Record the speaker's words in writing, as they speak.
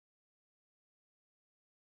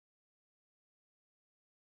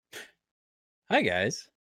Hi guys.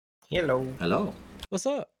 Hello. Hello. What's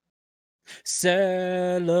up?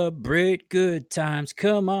 Celebrate good times.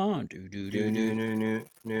 Come on. Do do do do No.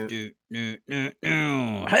 do do do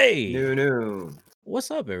do. Hey. No. What's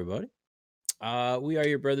up, everybody? We are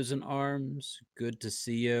your brothers in arms. Good to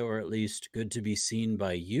see you, or at least good to be seen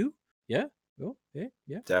by you. Yeah. Oh,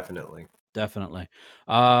 yeah. Definitely. Definitely.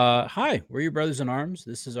 Hi, we're your Brothers in Arms.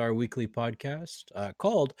 This is our weekly podcast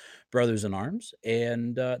called Brothers in Arms.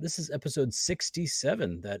 And this is episode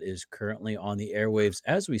 67 that is currently on the airwaves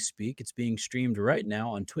as we speak. It's being streamed right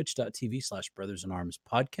now on twitch.tv/Brothers in Arms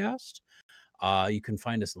podcast. You can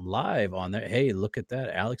find us live on there. Hey, look at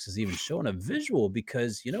that. Alex is even showing a visual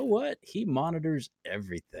because you know what? He monitors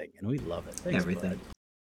everything and we love it. Thanks, Everything. bud.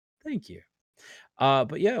 Thank you.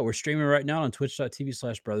 But yeah, we're streaming right now on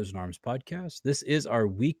twitch.tv/Brothers in Arms podcast. This is our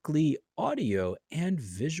weekly audio and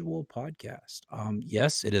visual podcast.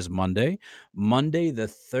 Yes, it is Monday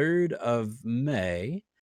the 3rd of May.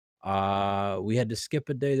 We had to skip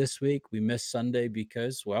a day this week. We missed Sunday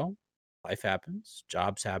because, well, life happens,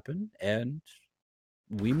 jobs happen, and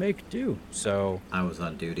we make do. So I was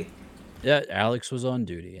on duty. yeah, Alex was on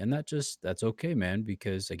duty, and that's okay, man,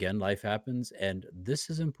 because again, life happens, and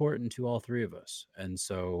this is important to all three of us. And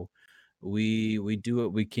so we do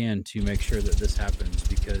what we can to make sure that this happens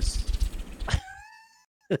because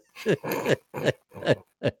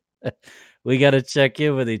we got to check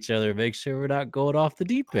in with each other, make sure we're not going off the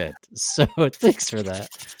deep end. So thanks for that.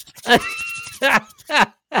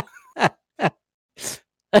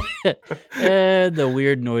 And the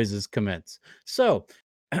weird noises commence. So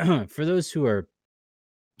for those who are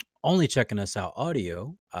only checking us out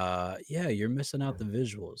audio, yeah, you're missing out the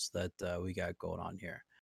visuals that we got going on here.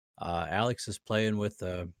 Alex is playing with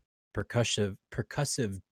a percussive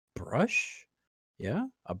brush. Yeah,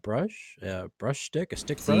 a brush, a stick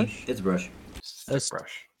See, brush, it's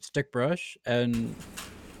brush. stick brush, and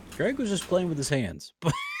Greg was just playing with his hands.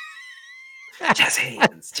 Jazz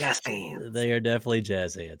hands. They are definitely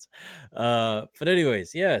jazz hands. But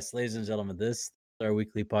anyways, yes, ladies and gentlemen, this is our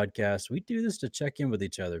weekly podcast. We do this to check in with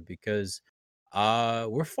each other because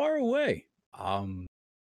we're far away.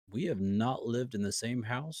 We have not lived in the same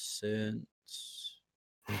house since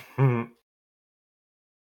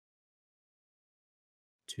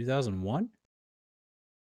 2001.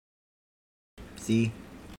 See,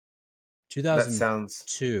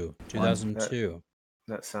 2002. 2002.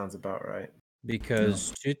 That sounds about right.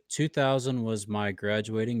 Because 2000 was my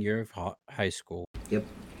graduating year of high school. Yep.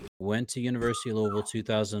 Went to University of Louisville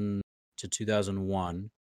 2000 to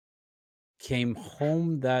 2001. Came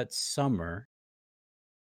home that summer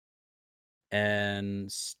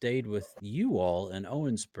and stayed with you all in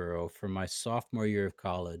Owensboro for my sophomore year of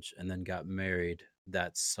college, and then got married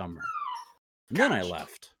that summer. And then I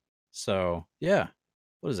left. So, yeah.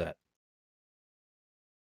 What is that?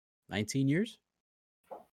 19 years?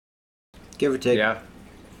 Give or take.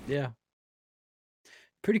 Yeah.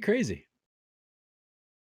 Pretty crazy.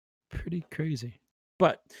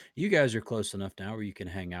 But you guys are close enough now where you can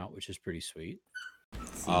hang out, which is pretty sweet.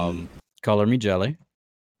 See, Color me jelly.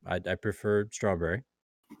 I prefer strawberry.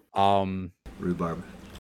 rhubarb.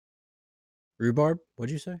 Rhubarb?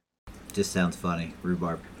 What'd you say? Just sounds funny.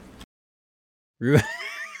 Rhubarb. It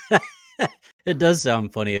does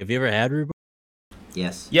sound funny. Have you ever had rhubarb?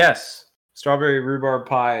 Yes. Strawberry rhubarb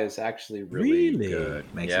pie is actually really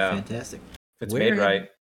good. Makes it fantastic. If it's made right.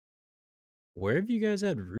 Where have you guys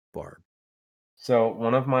had rhubarb? So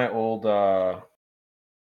one of my old well,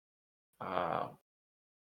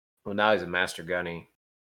 now he's a master gunny.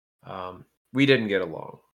 We didn't get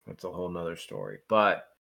along. That's a whole nother story. But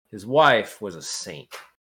his wife was a saint.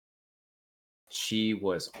 She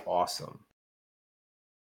was awesome.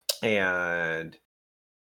 And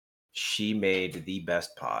she made the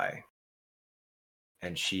best pie.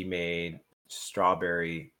 And she made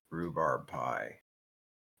strawberry rhubarb pie.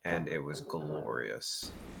 And it was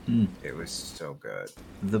glorious. It was so good.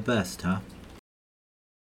 The best, huh?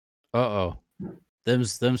 Uh-oh.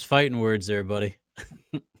 Them's fighting words there, buddy.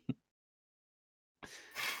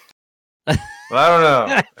 Well, I don't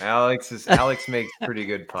know. Alex makes pretty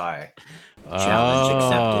good pie.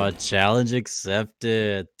 Challenge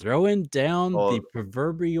accepted. Throwing down the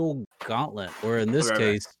proverbial gauntlet, or in this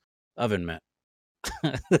case, oven mitt.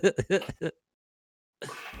 What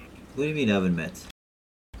do you mean oven mitts?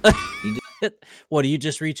 What, do you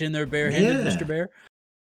just reach in there barehanded, Mr. Bear?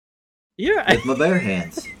 Yeah. With my bare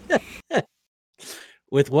hands.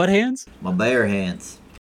 With what hands? My bare hands.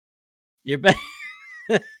 Your bare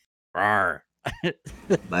Rawr.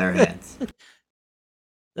 Bare hands.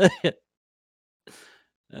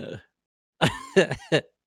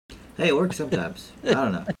 Hey, it works sometimes. I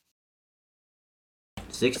don't know.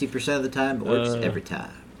 60% of the time, it works every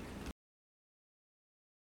time.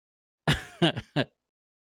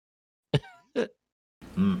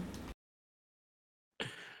 Mm.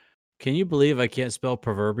 Can you believe I can't spell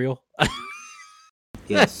proverbial?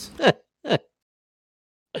 Yes.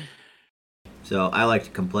 So I like to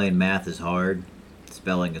complain math is hard,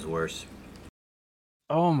 spelling is worse.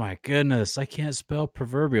 Oh my goodness, I can't spell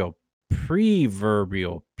proverbial.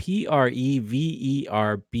 Preverbal.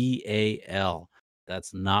 Preverbal.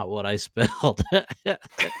 That's not what I spelled.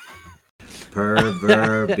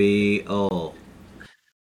 Proverbial.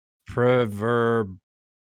 Proverbal.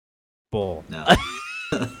 No.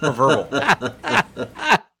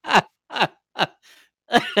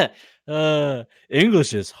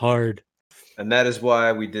 English is hard. And that is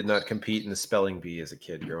why we did not compete in the spelling bee as a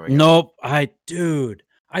kid growing up. Nope. I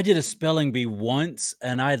did a spelling bee once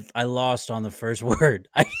and I lost on the first word.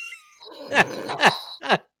 I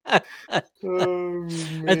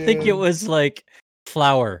think it was like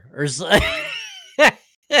flower or something.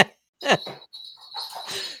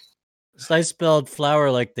 So I spelled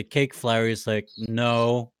flower like the cake flower. He's like,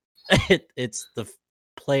 no, it's the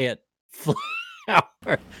plant flower.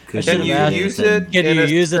 Could Can you have use said- it? Can in you a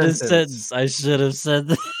use it in a sentence? sentence? I should have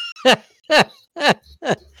said that.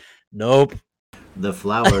 Nope. The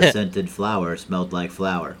flower scented flower smelled like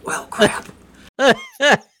flour. Well, crap.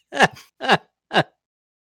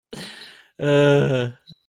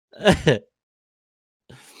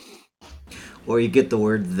 Or you get the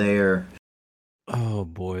word there. Oh,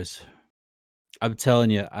 boys. I'm telling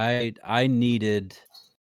you, I needed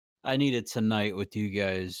tonight with you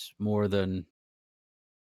guys more than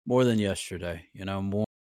yesterday,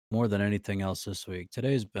 more than anything else this week.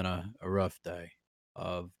 Today's been a rough day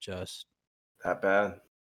of just That bad?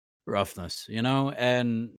 roughness,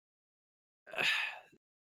 and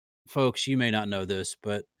folks, you may not know this,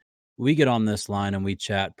 but we get on this line and we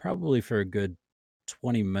chat probably for a good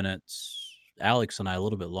 20 minutes. Alex and I a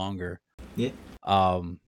little bit longer. Yeah.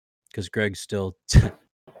 Because Greg's still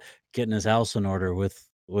getting his house in order with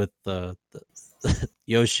the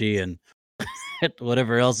Yoshi and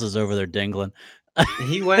whatever else is over there dangling.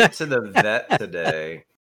 He went to the vet today.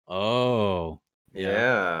 Oh,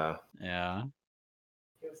 Yeah. yeah.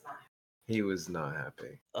 He was not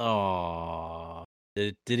happy. Oh,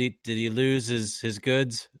 did he lose his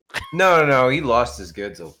goods? No. He lost his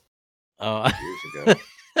goods Oh, years ago.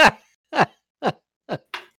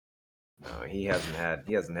 No, he hasn't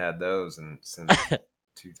had those since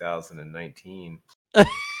 2019.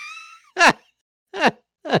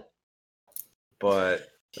 But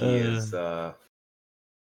he is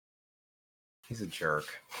he's a jerk.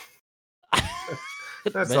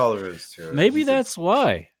 That's all there is to it. Maybe He's that's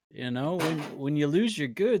why. When you lose your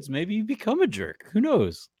goods, maybe you become a jerk. Who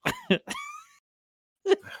knows? I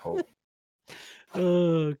hope.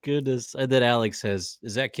 Oh goodness! And then Alex says,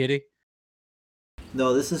 "Is that Kitty?"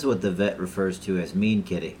 No, this is what the vet refers to as mean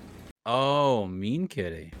kitty. Oh, mean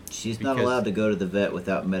Kitty. She's not Because- allowed to go to the vet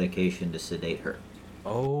without medication to sedate her.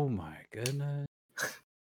 Oh my goodness!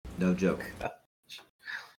 No joke.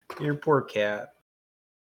 Your poor cat.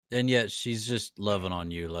 And yet she's just loving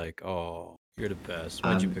on you, like, "Oh, you're the best.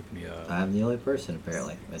 Why'd you I'm- pick me up?" I'm the only person,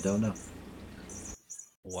 apparently. I don't know.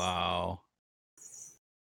 Wow,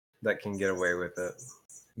 That can get away with it.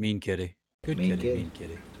 mean Kitty. Good Mean kitty, kitty. mean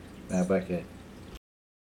kitty. How about that?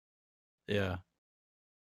 Yeah.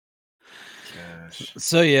 Gosh.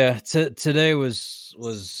 So yeah, today was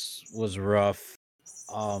rough,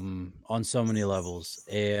 on so many levels,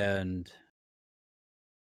 and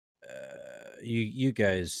you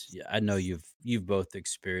guys, I know you've both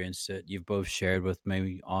experienced it. You've both shared with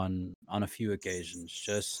me on a few occasions.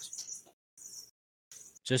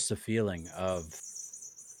 Just a feeling of,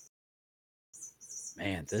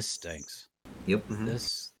 man, this stinks. Yep.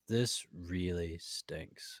 Mhm. This really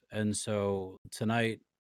stinks. And so tonight's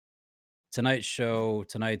show,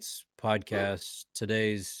 tonight's podcast,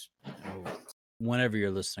 today's, whenever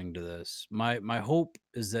you're listening to this, my hope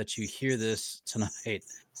is that you hear this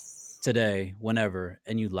today, whenever,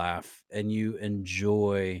 and you laugh and you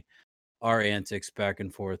enjoy our antics back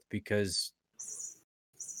and forth, because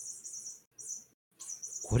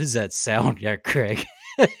what is that sound? Yeah, Craig.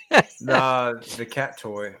 Nah, the cat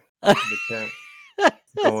toy. The cat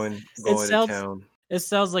going to sounds- town. It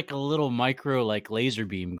sounds like a little micro, like, laser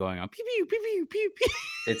beam going on. Pew pew pew pew pew pew.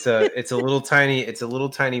 It's a little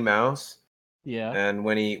tiny mouse, Yeah. and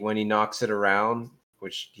when he knocks it around,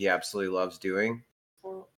 which he absolutely loves doing,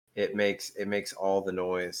 it makes all the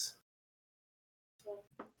noise.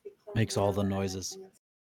 Makes all the noises.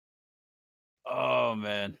 Oh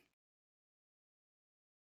man.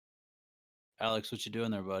 Alex, what you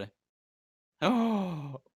doing there, buddy?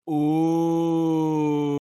 Oh,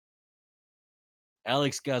 ooh.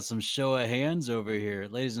 Alex got some show of hands over here.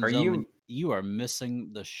 Ladies and Are gentlemen, you you are missing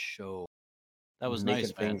the show. That was nice,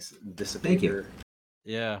 making man. things Thank disappear? you.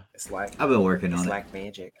 Yeah. It's like I've been working it's on it. like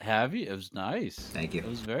magic. Have you? It was nice. Thank you. It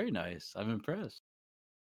was very nice. I'm impressed.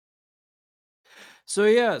 So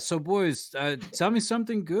yeah, so boys, tell me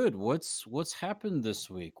something good. What's happened this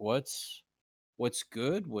week? What's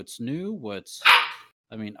good? What's new?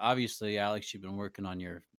 I mean, obviously, Alex, you've been working on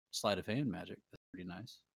your sleight of hand magic. That's pretty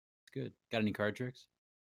nice. It's good. Got any card tricks?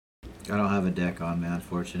 I don't have a deck on me,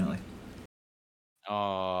 unfortunately.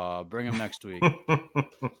 Bring them next week.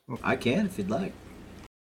 I can if you'd like.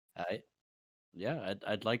 Yeah,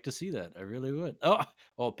 I'd like to see that. I really would.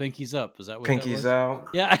 Oh, pinky's up. Is that what Pinky's that was? out.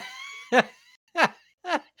 Yeah.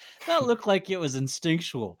 That looked like it was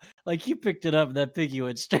instinctual. Like you picked it up and that pinky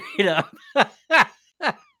went straight up.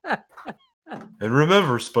 And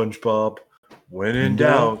remember, SpongeBob, when in In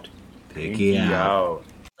doubt, Pinky out.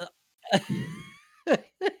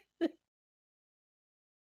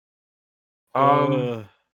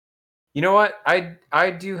 You know what? I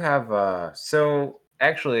do have so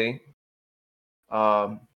actually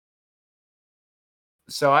so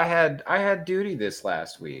I had duty this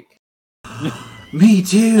last week. Me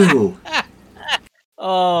too.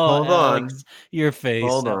 Oh, Hold Alex, on. your face.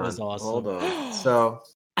 Hold That on. was awesome. Hold on. So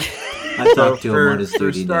I talked to him on his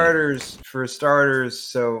duty day. for starters,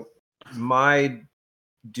 so my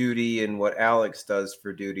duty and what Alex does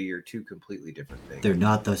for duty are two completely different things. They're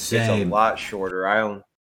not the It's a same. lot shorter.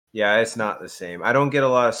 Yeah, it's not the same. I don't get a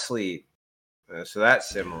lot of sleep, so that's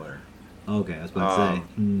similar. Okay, I was about to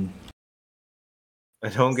say. I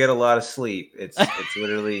don't get a lot of sleep. It's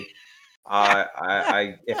literally,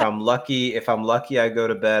 I if I'm lucky, I go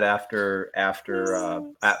to bed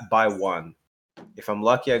by 1. If I'm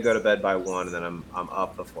lucky, I go to bed by 1, and then I'm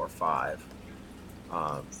up before 5.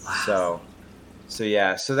 So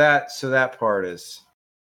yeah, so that part is,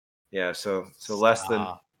 yeah, so less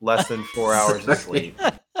than 4 hours of sleep.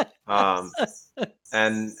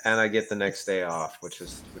 And I get the next day off, which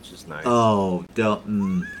is nice. Oh,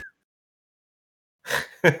 don't.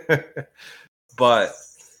 but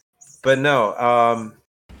no.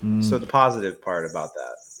 So the positive part about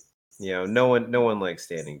that, no one likes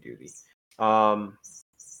standing duty. Part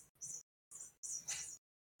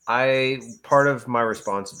of my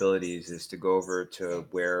responsibilities is to go over to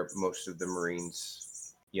where most of the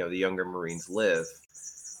Marines, the younger Marines live,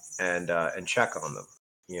 and check on them.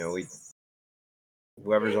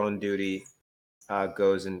 Whoever's on duty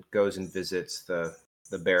goes and visits the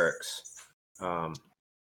barracks. And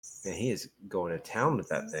he is going to town with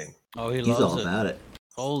that thing. Oh, he's He's loves all it. about it.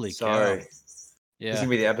 Holy Sorry. cow! Yeah, This is gonna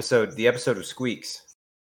be the episode of Squeaks.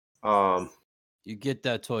 You get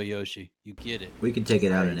that, Toyoshi. You get it. We can take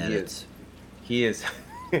it out Right, in edits. He is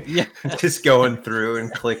Yeah. just going through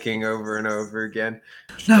and clicking over and over again.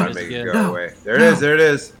 No, Trying to make it go no, away. There it no. is. There it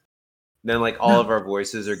is. Then all No. of our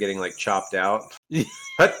voices are getting chopped out.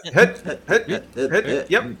 Hut, hut, hut, hut,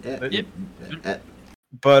 yep.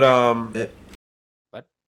 But What?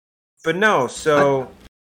 But no, so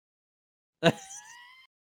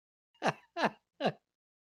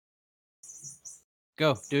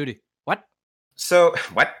Go duty. What? So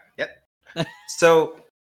what? Yep.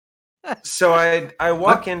 So I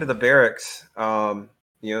walk into the barracks.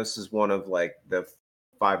 This is one of the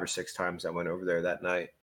 5 or 6 times I went over there that night,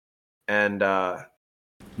 and I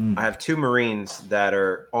have 2 Marines that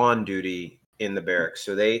are on duty in the barracks.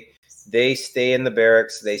 So they stay in the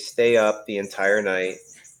barracks. They stay up the entire night.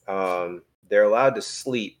 They're allowed to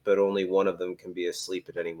sleep, but only one of them can be asleep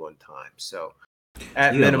at any one time. So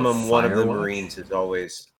at minimum, one of the Marines is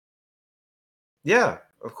always. Yeah,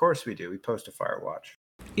 of course we do. We post a fire watch.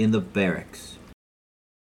 In the barracks.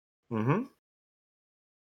 Mm-hmm.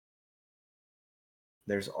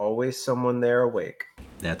 There's always someone there awake.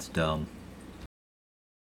 That's dumb.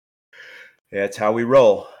 Yeah, that's how we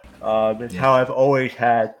roll. It's how I've always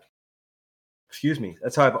had. Excuse me.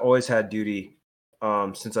 That's how I've always had duty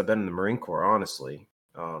since I've been in the Marine Corps, honestly.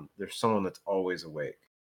 There's someone that's always awake.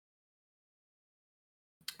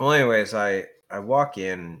 Well, anyways, I walk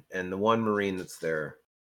in, and the one Marine that's there,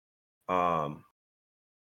 I've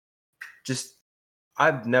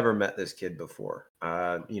never met this kid before.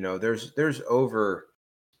 There's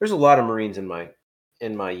a lot of Marines in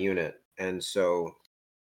my unit, and so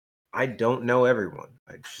I don't know everyone.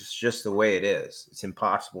 It's just the way it is. It's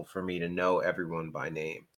impossible for me to know everyone by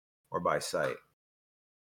name or by sight.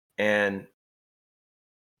 And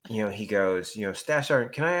he goes, Staff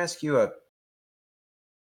Sergeant, can I ask you a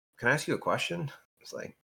question? It's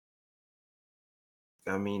like,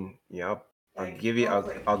 I mean, I'll give you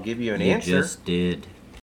an You answer. just did.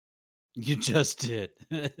 You just did.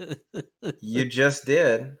 You just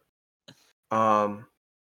did.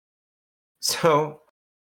 So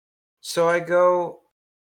I go.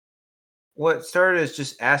 What started as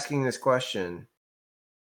just asking this question,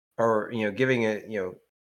 or giving it,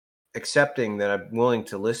 accepting that I'm willing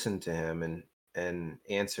to listen to him and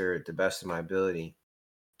answer it to the best of my ability,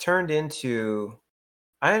 turned into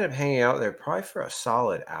I ended up hanging out there probably for a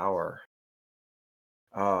solid hour.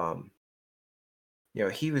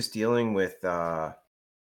 He was dealing with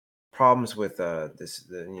problems with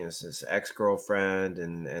this ex-girlfriend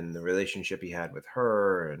and the relationship he had with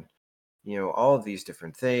her, and all of these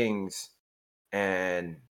different things,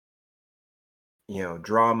 and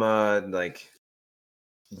drama, like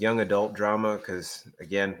young adult drama, because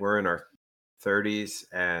again, we're in our 30s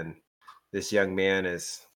and this young man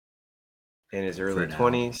is in his early now.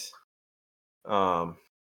 20s.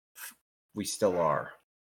 We still are.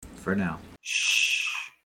 For now. Shh.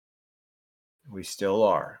 We still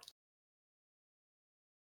are.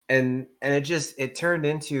 And it turned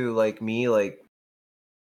into like me, like,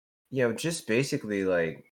 just basically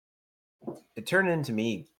like it turned into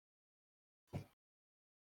me,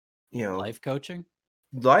 Life coaching?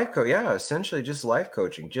 yeah, essentially just life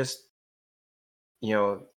coaching. Just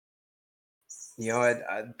before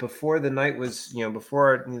the night was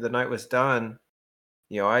before the night was done,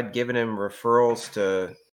 I'd given him referrals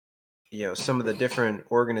to some of the different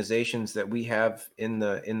organizations that we have in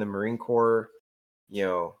the Marine Corps,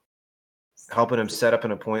 helping him set up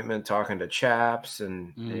an appointment, talking to chaps,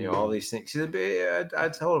 and all these things. I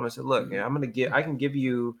told him, I said, look, I can give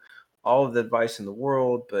you all of the advice in the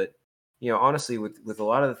world, but honestly, with a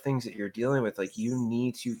lot of the things that you're dealing with, like, you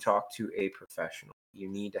need to talk to a professional. You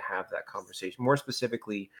need to have that conversation. More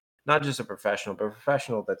specifically, not just a professional, but a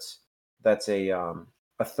professional that's a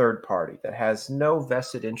third party that has no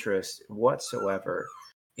vested interest whatsoever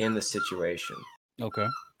in the situation. Okay.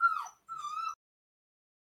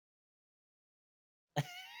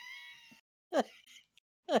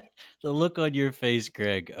 The look on your face,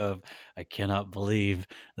 Greg, of I cannot believe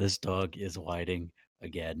this dog is whiting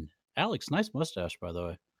again. Alex, nice mustache, by the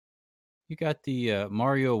way. You got the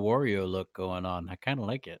Mario Wario look going on. I kind of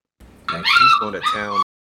like it. He's going to town.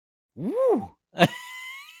 Woo!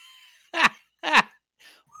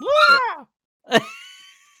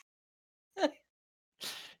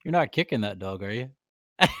 You're not kicking that dog, are you?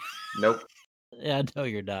 Nope. Yeah, no,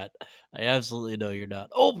 you're not. I absolutely know you're not.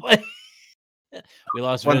 Oh, my. We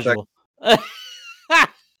lost One visual.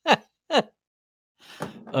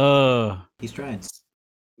 He's trying.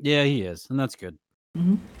 Yeah, he is, and that's good.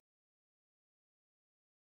 Mm-hmm.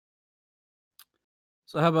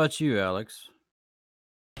 So, how about you, Alex?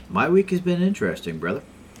 My week has been interesting, brother.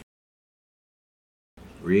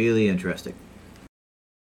 Really interesting.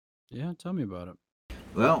 Yeah, tell me about it.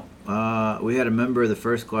 Well, we had a member of the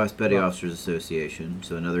First Class Petty Officers Association,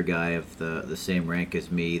 so another guy of the same rank as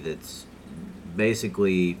me that's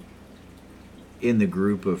basically in the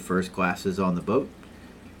group of first classes on the boat,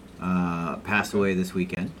 passed away this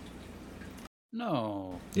weekend.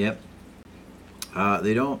 No. Yep.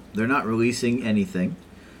 They're not releasing anything.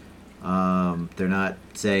 They're not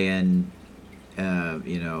saying,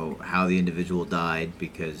 how the individual died,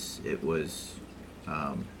 because it was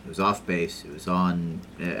off base. It was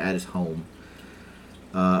at his home.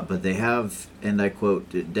 But they have, and I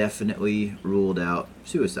quote, definitely ruled out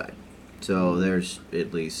suicide. So there's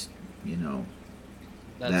at least,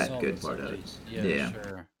 that good part of it. Yeah,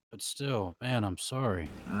 sure. But still, man, I'm sorry.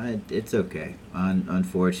 It's okay.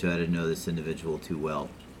 Unfortunately, I didn't know this individual too well.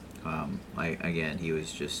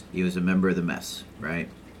 He was a member of the mess, right?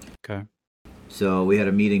 Okay. So we had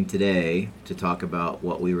a meeting today to talk about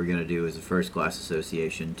what we were going to do as a first class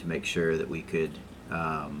association to make sure that we could,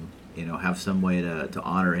 have some way to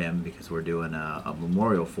honor him, because we're doing a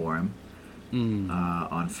memorial for him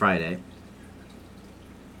on Friday.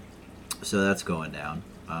 So that's going down.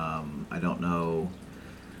 I don't know.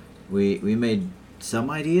 We made some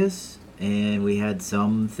ideas, and we had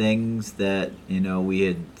some things that we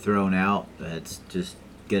had thrown out. It's just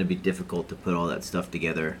going to be difficult to put all that stuff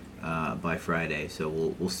together by Friday, so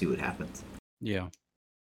we'll see what happens. Yeah.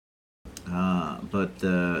 But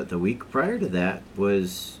the week prior to that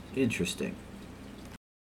was interesting.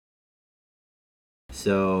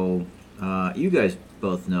 So you guys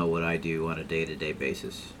both know what I do on a day-to-day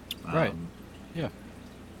basis, right? Yeah.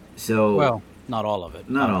 So well, not all of it.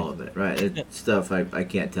 Not all of it, right? It's stuff I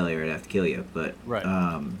can't tell you, or I'd have to kill you. But right.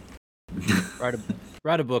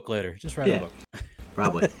 Write a book later. Just write a book.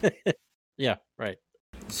 Probably. Yeah. Right.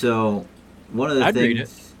 So one of the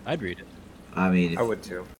things I'd read it. I mean, I would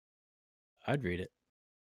too. I'd read it.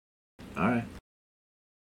 All right.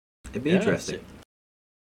 It'd be Yeah, interesting.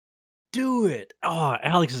 Do it. Oh,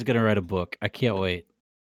 Alex is gonna write a book. I can't wait.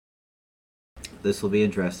 This will be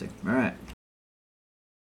interesting. All right.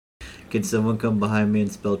 Can someone come behind me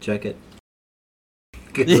and spell check it?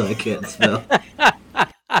 Because I can't spell.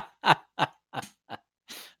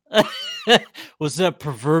 Was that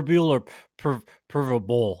proverbial or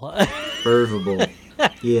pervable? Pervable.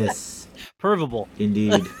 Yes, Pervable.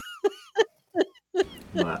 indeed.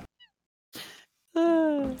 Wow.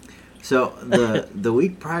 So the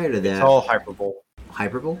week prior to that, It's all hyperbole.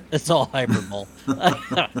 hyperbole, It's all hyperbole.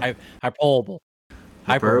 Hyperbole.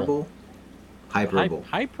 hyperbole,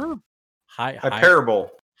 hyperbole, Hyperbole.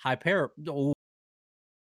 Oh,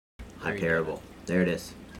 hyperbole. There it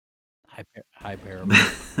is. hyperbole.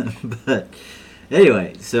 But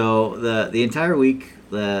anyway, so the entire week,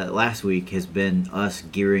 the last week has been us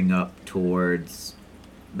gearing up towards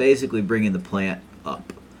basically bringing the plant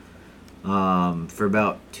up. For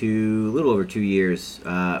about a little over 2 years,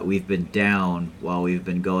 we've been down while we've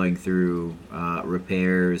been going through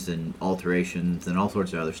repairs and alterations and all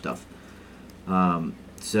sorts of other stuff.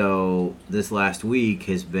 So this last week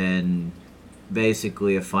has been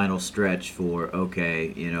basically a final stretch for, okay,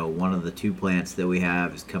 one of the 2 plants that we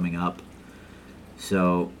have is coming up,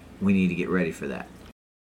 so we need to get ready for that.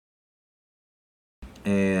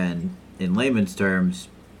 And in layman's terms,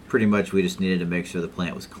 pretty much we just needed to make sure the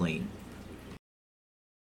plant was clean.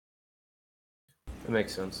 That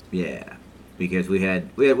makes sense. Yeah, because we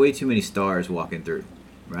had way too many stars walking through,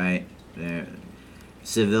 right?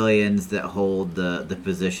 Civilians that hold the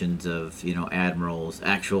positions of admirals,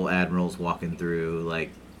 actual admirals walking through.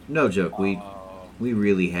 Like, no joke, we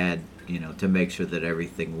really had to make sure that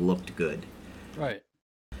everything looked good. Right.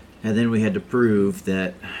 And then we had to prove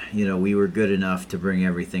that we were good enough to bring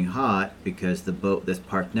everything hot, because the boat that's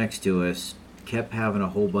parked next to us kept having a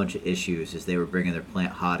whole bunch of issues as they were bringing their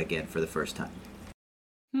plant hot again for the first time.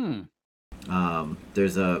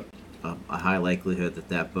 There's a high likelihood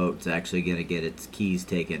that boat's actually going to get its keys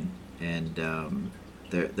taken, and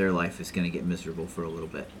their life is going to get miserable for a little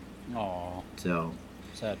bit. Aw. So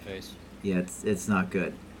Sad face. yeah, it's not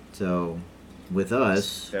good. So with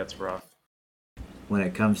us, That's rough. when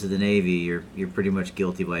it comes to the Navy, you're pretty much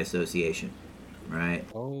guilty by association, right?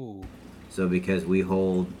 Oh. So because we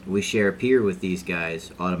share a pier with these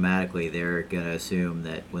guys, automatically they're gonna assume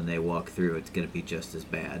that when they walk through, it's gonna be just as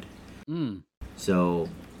bad. So,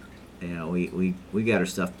 we got our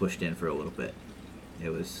stuff pushed in for a little bit. It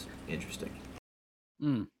was interesting.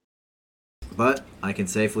 But I can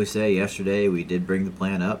safely say, yesterday we did bring the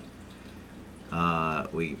plant up.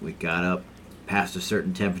 We got up past a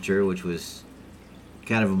certain temperature, which was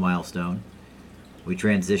kind of a milestone. We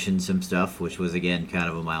transitioned some stuff, which was again kind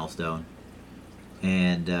of a milestone.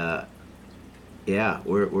 And yeah,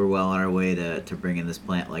 we're well on our way to bringing this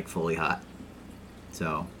plant like fully hot.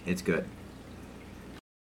 So it's good.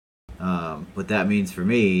 What that means for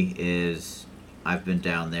me is I've been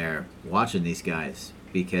down there watching these guys,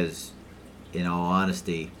 because in all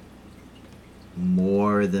honesty,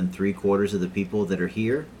 more than 3/4 of the people that are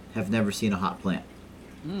here have never seen a hot plant.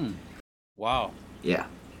 Wow. Yeah.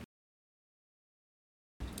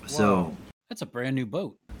 So Wow. That's a brand new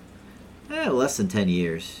boat. less than 10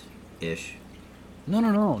 years ish. No.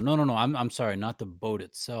 I'm sorry, not the boat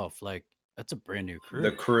itself. Like, that's a brand new crew.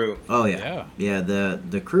 The crew. Oh yeah. Yeah.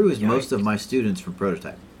 The crew is most of my students from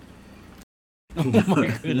Prototype. Oh my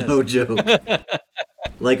goodness. No joke.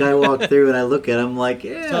 Like, I walk through and I look at them like,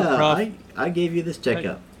 What's up, Prof? I gave you this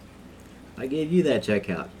checkout. I gave you that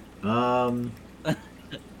checkout. Do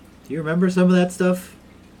you remember some of that stuff?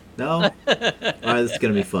 No? All right, this is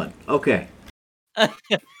going to be fun. Okay.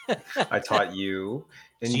 I taught you.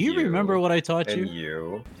 And Do you remember what I taught and you?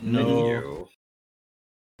 you. No. And you.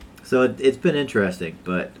 So it's been interesting,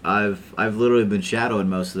 but I've literally been shadowing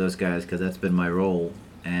most of those guys, because that's been my role,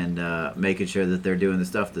 and making sure that they're doing the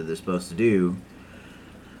stuff that they're supposed to do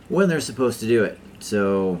when they're supposed to do it.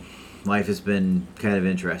 So life has been kind of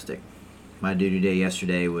interesting. My duty day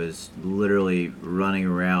yesterday was literally running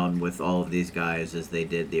around with all of these guys as they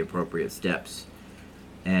did the appropriate steps,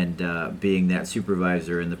 and being that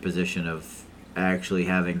supervisor in the position of actually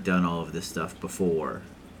having done all of this stuff before,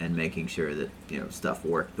 and making sure that stuff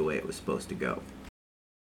worked the way it was supposed to go.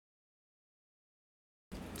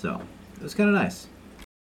 So it was kind of nice.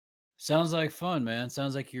 Sounds like fun, man.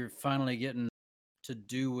 Sounds like you're finally getting to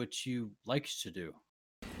do what you like to do.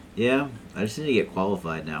 Yeah, I just need to get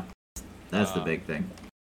qualified now. That's the big thing.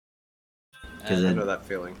 Because I know that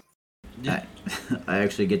feeling. I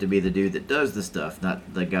actually get to be the dude that does the stuff,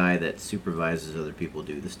 not the guy that supervises other people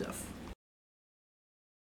do the stuff.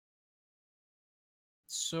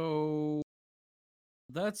 So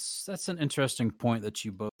that's an interesting point that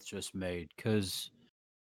you both just made, because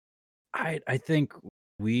I think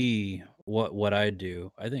what I do,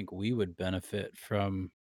 I think we would benefit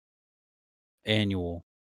from annual,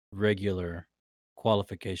 regular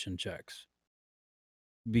qualification checks,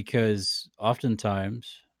 because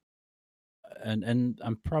oftentimes, and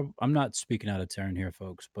I'm not speaking out of turn here,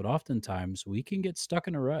 folks, but oftentimes we can get stuck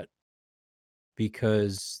in a rut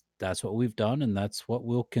because that's what we've done and that's what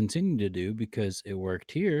we'll continue to do because it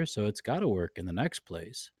worked here, so it's got to work in the next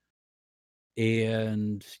place.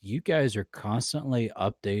 And you guys are constantly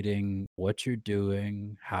updating what you're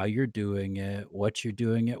doing, how you're doing it, what you're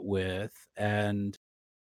doing it with, and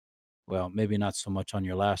well, maybe not so much on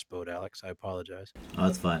your last boat, Alex. I apologize. Oh,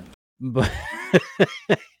 that's fine. But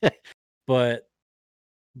but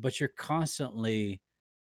but you're constantly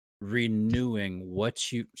renewing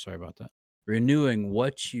what you sorry about that. Renewing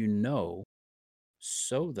what you know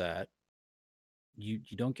so that you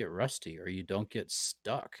don't get rusty or you don't get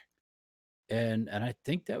stuck. And I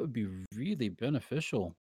think that would be really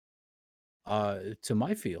beneficial to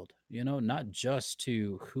my field, not just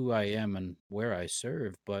to who I am and where I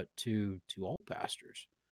serve, but to all pastors,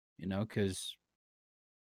 because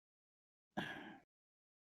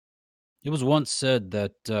it was once said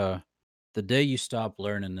that the day you stop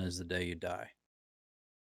learning is the day you die.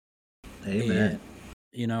 Amen.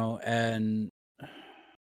 And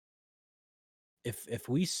if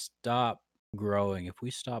we stop growing, if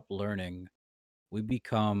we stop learning, we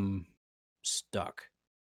become stuck.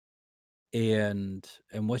 And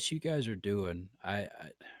what you guys are doing, I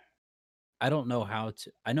don't know how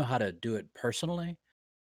to. I know how to do it personally,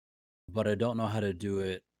 but I don't know how to do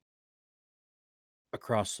it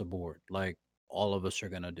across the board. Like all of us are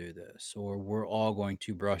going to do this, or we're all going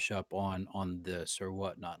to brush up on this or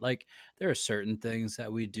whatnot. Like there are certain things that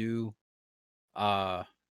we do uh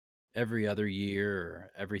every other year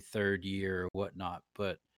or every third year or whatnot.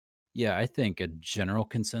 But yeah, I think a general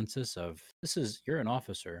consensus of this is you're an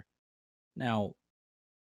officer now.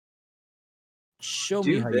 Show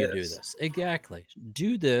me Do how you do this. this. Exactly.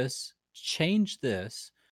 Do this, change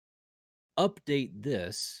this, update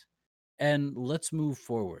this, and let's move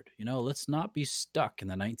forward. Let's not be stuck in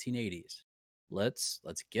the 1980s. Let's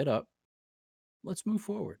get up. Let's move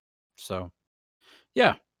forward. So,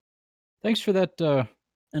 yeah. Thanks for that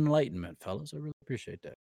enlightenment, fellas. I really appreciate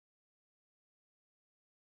that.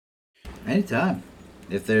 Anytime.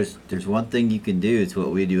 If there's one thing you can do, it's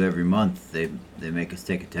what we do every month. They make us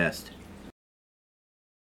take a test.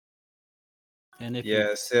 And if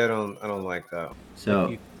Yeah, see, I don't like that. So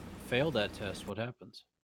if you fail that test, what happens?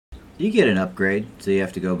 you get an upgrade, so you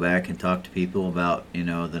have to go back and talk to people about,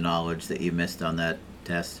 the knowledge that you missed on that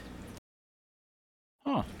test.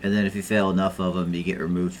 Huh. And then if you fail enough of them, you get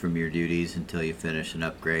removed from your duties until you finish an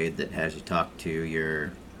upgrade that has you talk to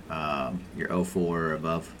your 04 or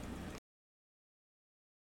above.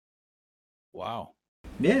 Wow.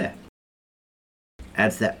 Yeah.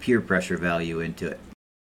 Adds that peer pressure value into it.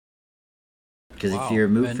 Because if you're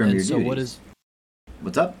removed from your so duties,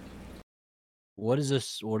 what's up? What does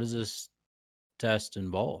this test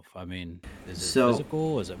involve? I mean, is it So-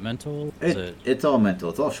 physical? Is it mental? Is it It's all mental.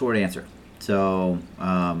 It's all short answer. So,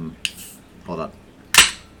 hold on.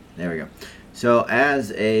 There we go. So,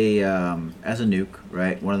 as a nuke,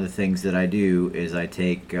 right? One of the things that I do is I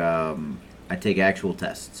take actual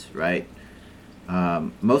tests, right?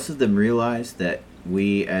 Most of them realize that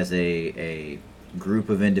we, as a group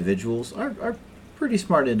of individuals, are pretty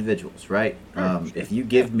smart individuals, right? Sure. If you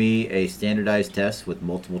give me a standardized test with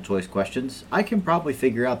multiple choice questions, I can probably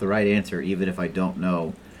figure out the right answer even if I don't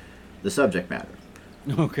know the subject matter.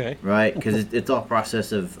 okay? Right, because it's all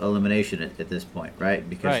process of elimination at this point, right?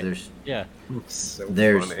 Because Right. Yeah. So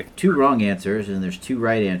there's funny. two wrong answers and there's two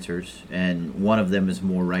right answers, and one of them is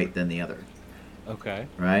more right than the other, Okay.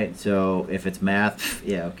 right? So if it's math,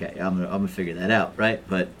 yeah, okay, I'm gonna figure that out, right?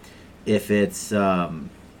 But if it's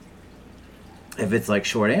like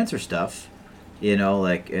short answer stuff,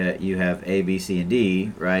 like you have A, B, C, and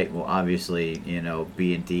D, right? Well, obviously,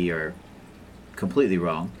 B and D are completely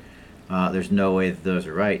wrong. There's no way that those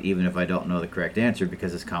are right, even if I don't know the correct answer,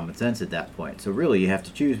 because it's common sense at that point. So really, you have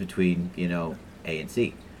to choose between, A and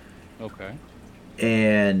C. Okay.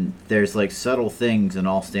 And there's like subtle things in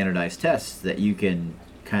all standardized tests that you can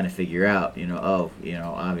kind of figure out.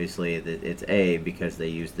 Obviously it's A because they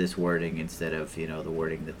use this wording instead of, the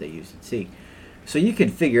wording that they use in C. So you can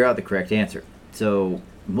figure out the correct answer. So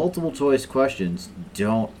multiple choice questions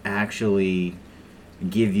don't actually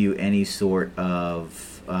give you any sort of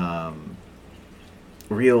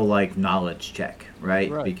real knowledge check, right?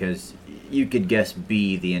 Right. Because you could guess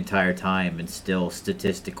B the entire time and still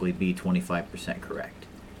statistically be 25% correct,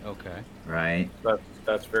 Okay. right?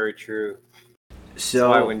 That's very true. So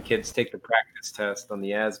That's why when kids take the practice test on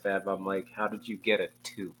the ASVAB, I'm like, how did you get a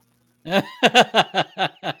 2?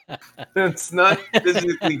 It's not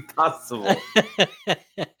physically possible.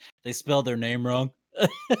 They spelled their name wrong.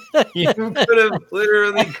 You could have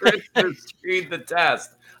literally Christmas treed the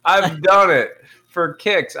test. I've done it for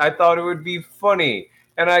kicks. I thought it would be funny,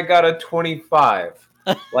 and I got a 25.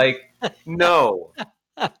 Like, no.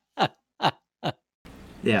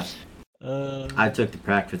 yeah, I took the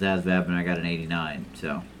practice ASVAB and I got an 89.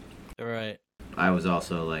 So Right. I was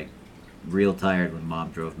also like real tired when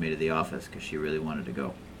Mom drove me to the office because she really wanted to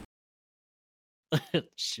go.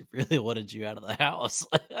 She really wanted you out of the house.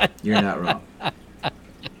 You're not wrong.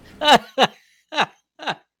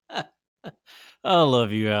 I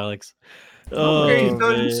love you, Alex. Okay, Oh, son.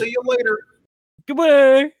 man. See you later.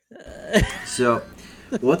 Goodbye. So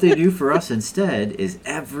what they do for us instead is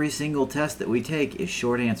every single test that we take is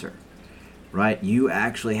short answer, right? You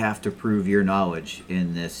actually have to prove your knowledge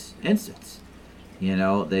in this instance. You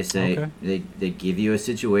know, they say Okay. they give you a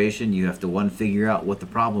situation. You have to figure out what the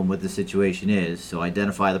problem with the situation is. So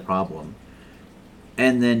identify the problem,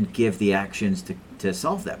 and then give the actions to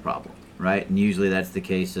solve that problem, right? And usually that's the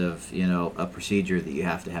case of a procedure that you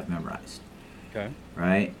have to have memorized, Okay.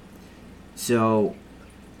 right? So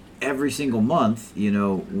every single month,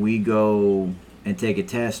 we go and take a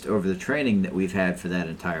test over the training that we've had for that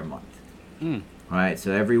entire month. Mm. Right,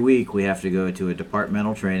 so every week we have to go to a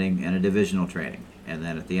departmental training and a divisional training, and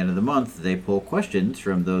then at the end of the month they pull questions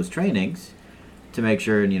from those trainings to make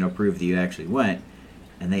sure and prove that you actually went,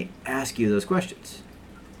 and they ask you those questions.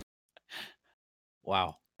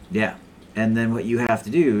 Wow. Yeah, and then what you have to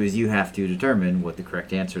do is you have to determine what the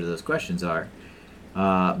correct answer to those questions are,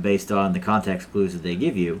 based on the context clues that they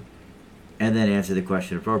give you, and then answer the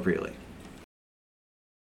question appropriately.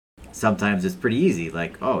 Sometimes it's pretty easy,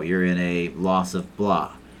 like, oh, you're in a loss of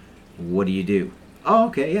blah. What do you do? Oh,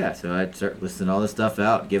 okay, yeah. So I'd start listing all this stuff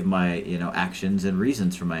out, give my, actions and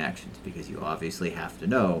reasons for my actions, because you obviously have to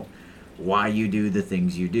know why you do the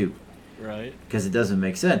things you do. Right. Because it doesn't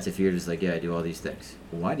make sense if you're just like, yeah, I do all these things.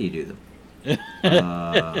 Well, why do you do them?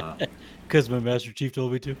 Because my Master Chief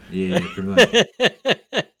told me to. Yeah, pretty much.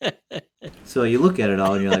 So you look at it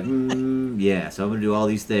all and you're like, yeah, so I'm going to do all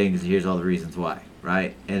these things, and here's all the reasons why,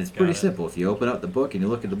 right? And it's pretty simple. If you open up the book and you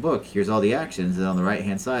look at the book, here's all the actions, and on the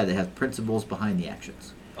right-hand side, they have principles behind the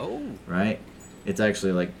actions. Oh. Right? It's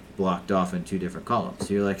actually, like, blocked off in 2 different columns.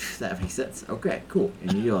 So you're like, that makes sense. Okay, cool.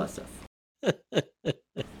 And you do all that stuff.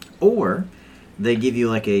 Or they give you,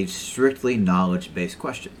 like, a strictly knowledge-based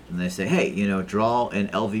question. And they say, hey, draw an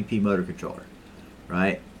LVP motor controller,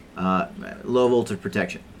 right? Low voltage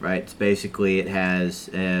protection, right? It's basically, it has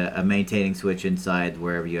a maintaining switch inside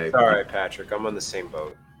wherever you are. All right, Patrick, I'm on the same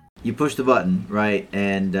boat. You push the button, right,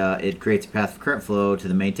 and it creates a path of current flow to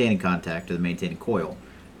the maintaining contact, or the maintaining coil,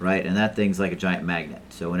 right? And that thing's like a giant magnet.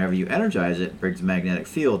 So whenever you energize it, it brings a magnetic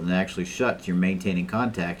field, and it actually shuts your maintaining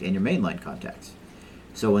contact and your mainline contacts.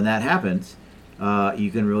 So when that happens,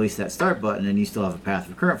 you can release that start button, and you still have a path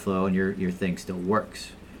of current flow, and your thing still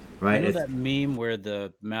works. Right? You know that meme where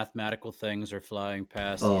the mathematical things are flying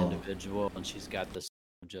past the individual, and she's got this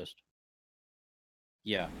just...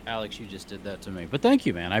 Yeah, Alex, you just did that to me. But thank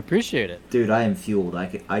you, man. I appreciate it. Dude, I am fueled. I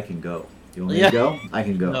can go. You want me to go? I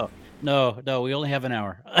can go. No. We only have an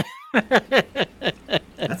hour.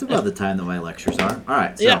 That's about the time that my lectures are. All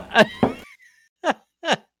right. So. Yeah.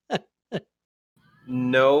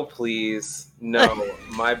 No, please. No.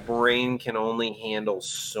 My brain can only handle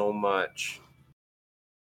so much.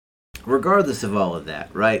 Regardless of all of that,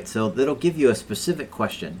 right? So it'll give you a specific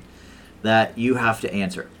question that you have to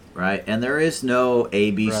answer, right? And there is no A,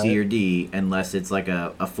 B, C, or D unless it's like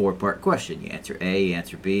a 4-part question. You answer A, you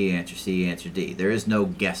answer B, you answer C, you answer D. There is no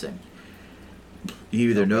guessing. You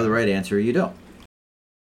either know the right answer or you don't.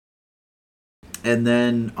 And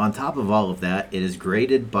then on top of all of that, it is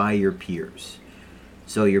graded by your peers.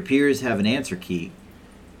 So your peers have an answer key,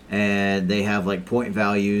 and they have like point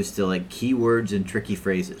values to like keywords and tricky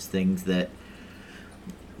phrases, things that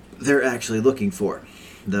they're actually looking for.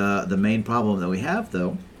 The main problem that we have,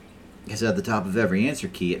 though, is at the top of every answer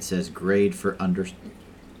key it says grade for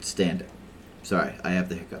understanding. Sorry, I have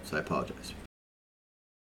the hiccups. I apologize.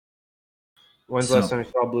 When's the last time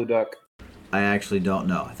you saw a blue duck? I actually don't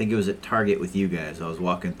know. I think it was at Target with you guys. I was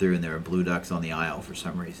walking through and there were blue ducks on the aisle for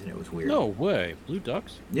some reason. It was weird. No way. Blue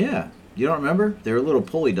ducks? Yeah. You don't remember? They were little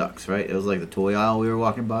pulley ducks, right? It was like the toy aisle we were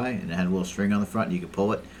walking by, and it had a little string on the front, and you could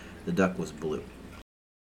pull it. The duck was blue.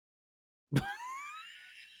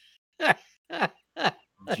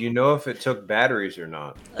 Do you know if it took batteries or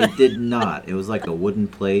not? It did not. It was like a wooden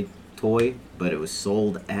play toy, but it was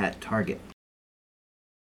sold at Target.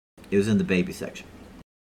 It was in the baby section.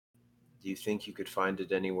 Do you think you could find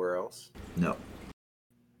it anywhere else? No.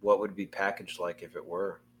 What would it be packaged like if it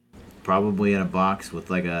were? Probably in a box with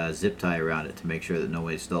like a zip tie around it to make sure that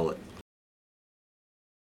nobody stole it.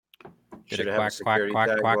 Should it have a security tag?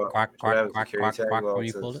 Should it have a security tag when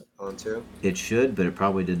you pulled it? on too? It should, but it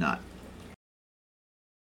probably did not.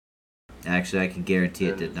 Actually, I can guarantee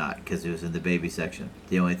it did not because it was in the baby section.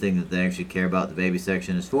 The only thing that they actually care about in the baby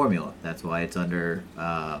section is formula. That's why it's under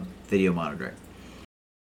video monitoring.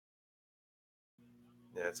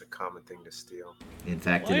 Yeah, it's a common thing to steal. In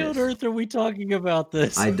fact, Why it on is. earth are we talking about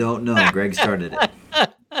this? I don't know. Greg started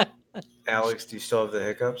it. Alex, do you still have the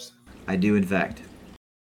hiccups? I do, in fact.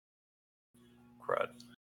 Crud.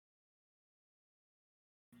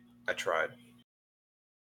 I tried.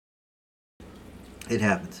 It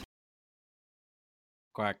happens.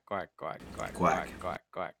 Quack, quack, quack, quack, Quack. quack,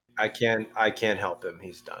 quack, I can't help him.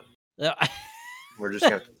 He's done. quack. We're just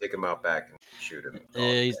gonna have to take him out back and shoot him.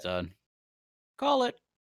 Yeah, he's done. Call it.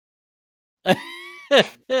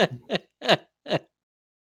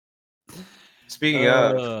 Speaking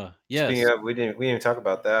of, yes. we didn't even talk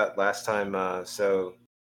about that last time. So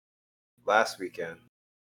last weekend,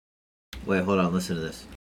 Wait, hold on. Listen to this.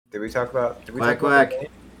 did we talk about? Quack, quack.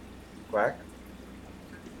 Quack.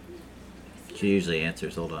 She usually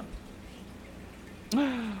answers. Hold on.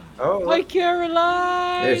 Oh, Hi, look,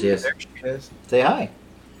 Caroline. There she is. there she is. Say hi.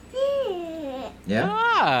 Yeah?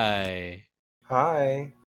 Hi.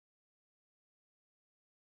 Hi.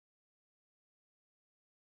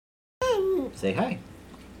 Say hi.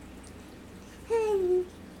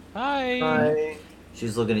 Hi. Hi.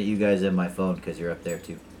 She's looking at you guys in my phone because you're up there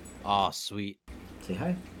too. Aw, sweet. Say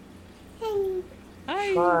hi.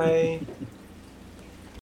 Hi. Hi.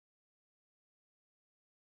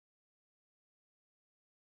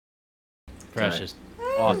 Precious.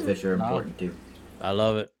 All Awesome. fish are No. important too. I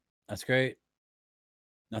love it. That's great.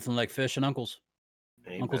 Nothing like fish and uncles.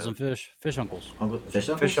 Amen. Uncles and fish. Fish uncles. Fish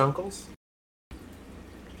uncles? Fish uncles.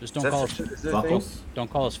 Just Is don't that call such us a- is that a thing? Funkles? don't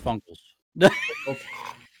call us funkles.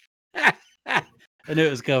 I knew it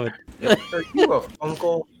was coming. Are you a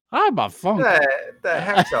funkle? I'm a funk. The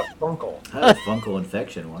heck's a funkle? I had a fungal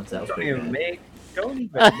infection once. That was Don't pretty even bad. make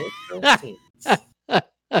no sense.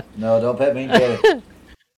 No, don't pet me. Get it.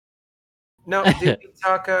 No, did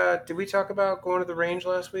we talk about going to the range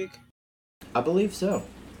last week, I believe so.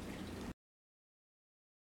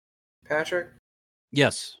 Patrick?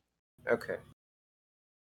 Yes. Okay.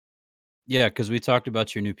 Yeah, because we talked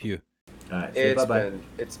about your new pew. All right. Say bye-bye.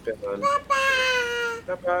 It's been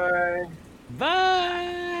bye bye.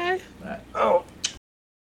 Bye. All right. Oh,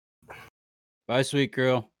 Bye, sweet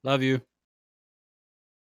girl. Love you.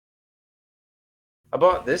 I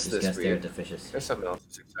bought this Just gonna stare at week. the fishes. There's something else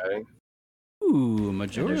that's exciting. Ooh,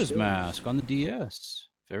 Majora's still- Mask on the DS.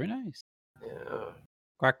 Very nice. Yeah.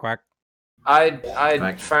 Quack, quack. I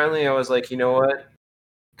Right. finally I was like, you know what?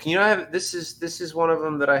 Can you not have this is one of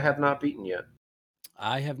them that I have not beaten yet.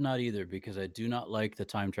 I have not either because I do not like the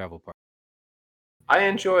time travel part. I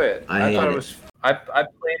enjoy it. I thought hated it it. was. I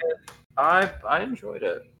played it. I enjoyed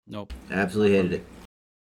it. Nope. Absolutely hated it.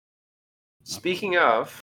 Speaking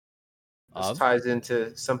of, this Of ties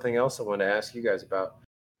into something else I want to ask you guys about.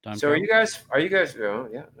 time So travel. are you guys? Oh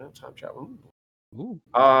yeah, no time travel. Ooh.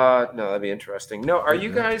 No, that'd be interesting. No, are you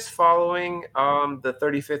Mhm. guys following the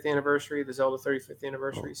 35th anniversary, the Zelda 35th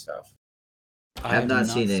anniversary stuff? I have not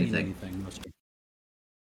seen anything. No, sir.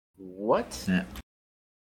 What? Yeah.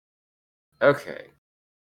 Okay.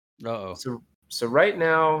 Uh-oh. So right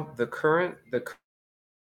now the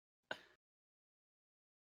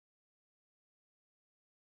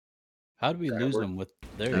How did we lose we're- him with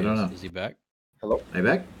there I he don't is. know. Is he back? hello. Are you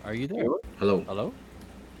back? Are you there? Hello? Hello. Hello?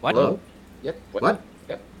 What? Hello? Yep. What?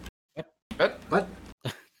 Yep. What? What? What?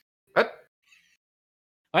 What?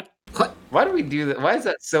 What? What? Why do we do that? Why is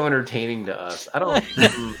that so entertaining to us? I don't.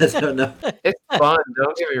 I don't know. It's fun.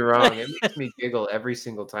 Don't get me wrong. It makes me giggle every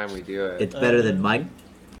single time we do it. It's better than mine.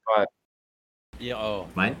 Yeah, oh.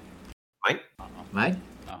 Mine. Mine? Mine.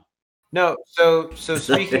 No. So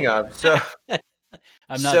speaking of, so I'm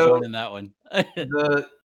not So- joining that one.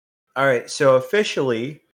 all right. So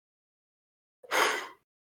officially,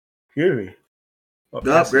 excuse me. Well,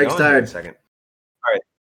 No, pass it Greg's on here in a tired. second.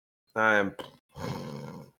 All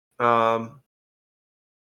right.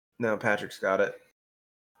 No, Patrick's got it.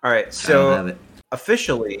 All right. I don't So have it.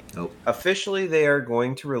 officially, Nope. they are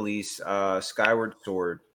going to release Skyward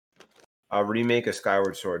Sword, a remake of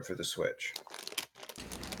Skyward Sword for the Switch.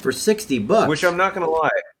 For $60. Which I'm not gonna lie.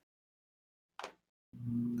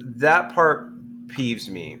 that part peeves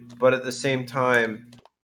me, but at the same time,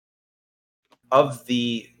 of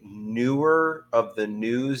the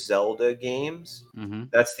new Zelda games,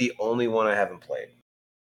 that's the only one I haven't played.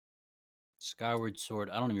 Skyward Sword.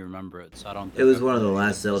 I don't even remember it, so I don't think It was I've one of the played it.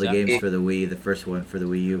 last Zelda Is that- games for the Wii, the first one for the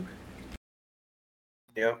Wii U.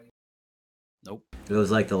 Yep. Nope. It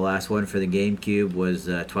was like the last one for the GameCube was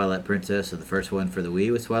Twilight Princess, and the first one for the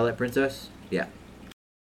Wii was Twilight Princess. Yeah.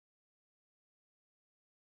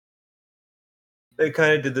 They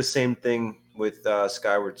kind of did the same thing with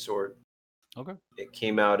Skyward Sword. Okay. It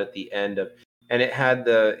came out at the end of, and it had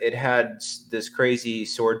this crazy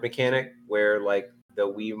sword mechanic where like the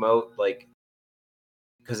Wiimote, like,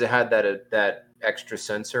 because it had that extra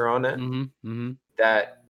sensor on it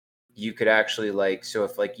that you could actually like, so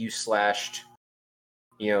if like you slashed,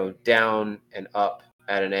 down and up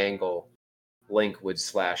at an angle, Link would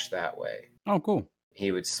slash that way. Oh, cool.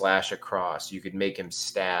 He would slash across. You could make him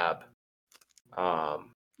stab.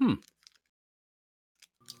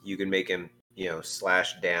 You could make him,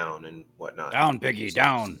 slash down and whatnot. Down, Piggy,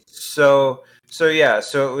 down. So yeah,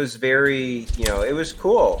 so it was very, it was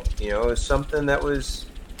cool. It was something that was.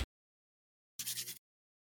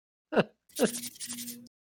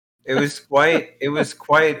 It was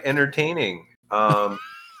quite entertaining.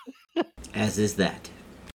 As is that.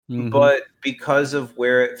 But because of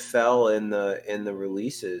where it fell in the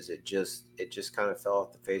releases, it just kind of fell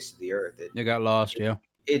off the face of the earth. It got lost, yeah.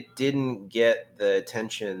 It didn't get the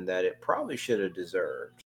attention that it probably should have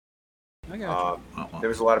deserved. I got you. There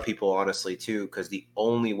was a lot of people, honestly, too, because the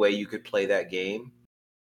only way you could play that game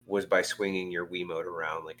was by swinging your Wiimote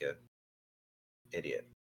around like a idiot.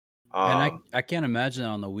 And I can't imagine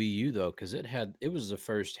on the Wii U though, because it was the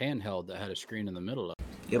first handheld that had a screen in the middle of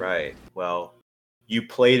it. Yep. Right. Well, you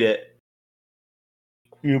played it.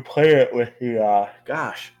 You played it with the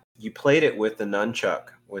you played it with the nunchuck,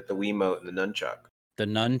 with the Wiimote and the nunchuck. The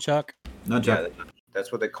nunchuck? Nunchuck. Yeah,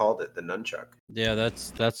 that's what they called it, the nunchuck. Yeah,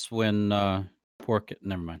 that's when never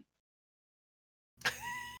mind.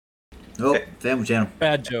 Oh, Family Channel.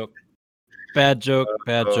 Bad joke. Bad joke.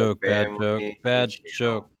 Bad joke. Bad joke. Family Bad Channel.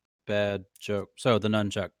 joke. Bad joke. So the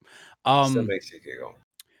nunchuck. Still makes you giggle.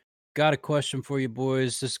 Got a question for you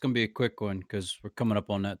boys. This is gonna be a quick one because we're coming up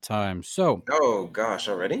on that time. So Oh gosh,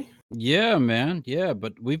 already? yeah, man. Yeah,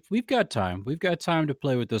 but we've got time. We've got time to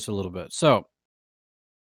play with this a little bit. So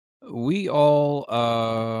we all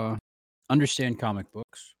understand comic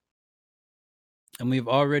books. And we've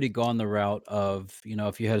already gone the route of,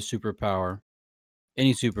 if you had a superpower,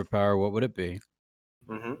 any superpower, what would it be?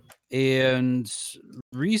 Mm-hmm. And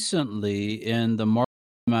recently in the Marvel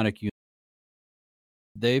Cinematic Universe,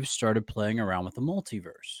 they've started playing around with the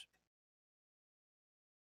multiverse.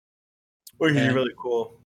 Which is And- really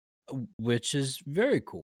cool. Which is very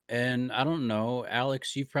cool. And I don't know,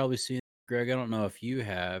 Alex, you've probably seen it. Greg, I don't know if you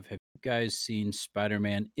have. Have you guys seen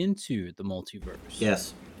Spider-Man Into the Multiverse?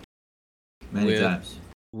 Yes. Many times.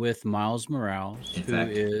 With Miles Morales, In who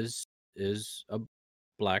fact. is a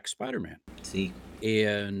black Spider-Man. See?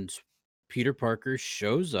 And Peter Parker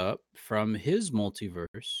shows up from his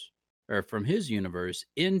multiverse, or from his universe,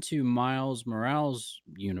 into Miles Morales'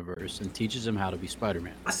 universe and teaches him how to be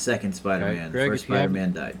Spider-Man. A second Spider-Man. Greg, First if you haven't-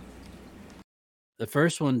 Spider-Man died. The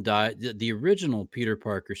first one died. The original Peter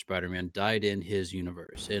Parker Spider-Man died in his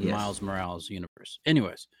universe, in Yes. Miles Morales' universe.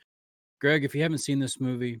 Anyways, Greg, if you haven't seen this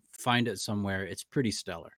movie, find it somewhere. It's pretty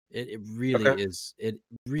stellar. It really Okay. is. It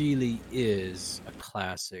really is a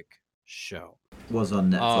classic show. Was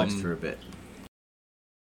on Netflix Um, for a bit.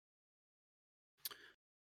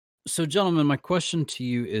 So, gentlemen, my question to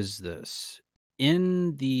you is this.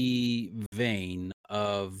 In the vein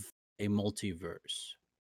of a multiverse,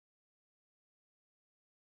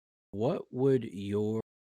 what would your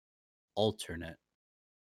alternate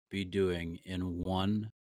be doing in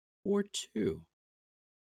one or two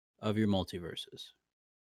of your multiverses?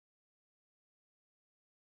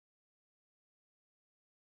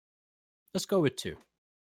 Let's go with two.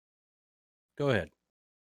 Go ahead.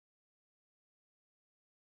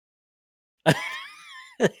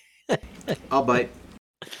 I'll bite.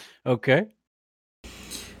 Okay.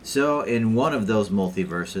 So, in one of those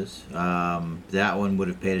multiverses, that one would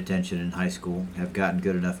have paid attention in high school, have gotten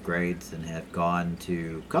good enough grades, and have gone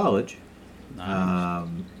to college Nice.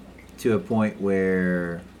 to a point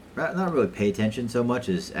where not really pay attention so much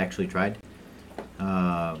as actually tried.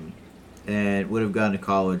 And would have gone to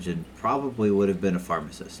college and probably would have been a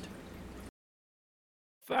pharmacist.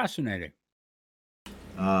 Fascinating.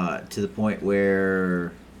 To the point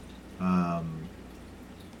where, I'd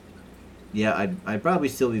probably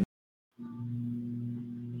still be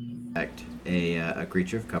a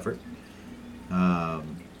creature of comfort,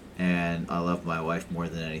 and I love my wife more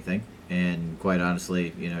than anything. And quite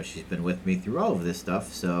honestly, she's been with me through all of this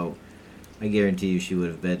stuff. So I guarantee you, she would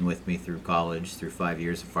have been with me through college, through 5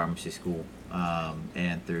 years of pharmacy school,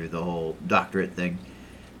 and through the whole doctorate thing,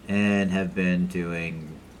 and have been doing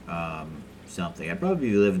something. I'd probably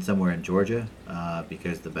be living somewhere in Georgia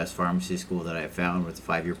because the best pharmacy school that I found was a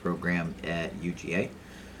 5-year program at UGA.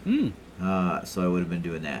 So I would have been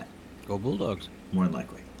doing that. Go Bulldogs. More than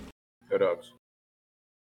likely. Go Dogs.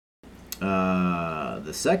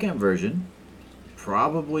 The second version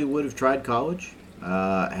probably would have tried college,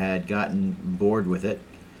 had gotten bored with it,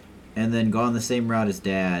 and then gone the same route as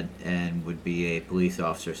Dad and would be a police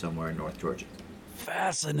officer somewhere in North Georgia.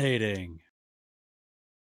 Fascinating.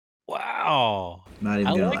 Wow. Not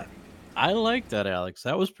even gonna lie. I like that, Alex.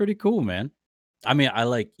 That was pretty cool, man. I mean, I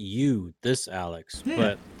like you, this Alex,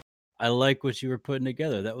 but I like what you were putting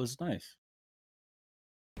together. That was nice.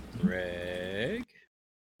 Greg?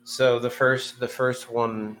 So the first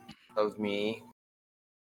one of me,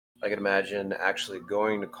 I can imagine actually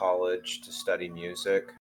going to college to study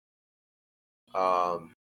music.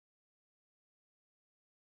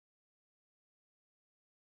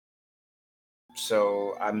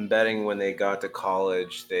 So I'm betting when they got to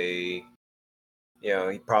college, he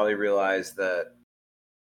probably realized that,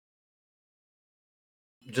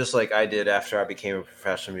 just like I did after I became a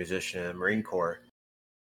professional musician in the Marine Corps,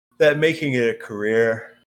 that making it a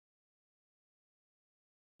career,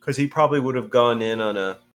 because he probably would have gone in on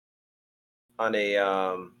a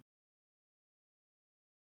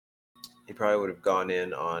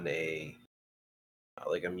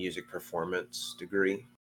like a music performance degree.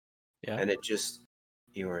 Yeah. And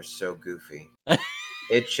you are so goofy.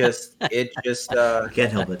 It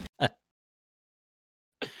Can't help it.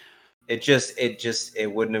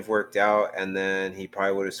 It wouldn't have worked out, and then he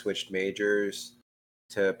probably would have switched majors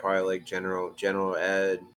to probably like general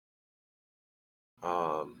ed.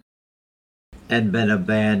 And been a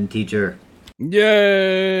band teacher.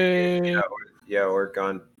 Yay! Or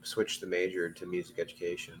switched the major to music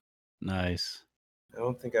education. Nice. I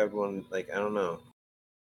don't think I'd want, I don't know.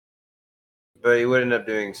 But he would end up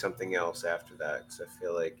doing something else after that, because I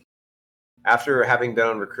feel like after having been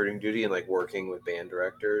on recruiting duty and working with band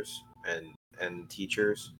directors and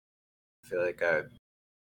teachers, I feel like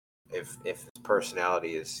if his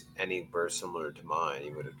personality is anywhere similar to mine,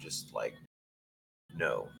 he would have just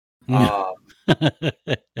no.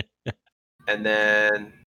 And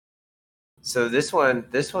then, so this one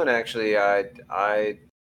actually, I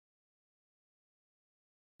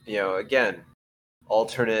again,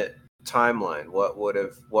 alternate timeline. What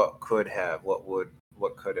could have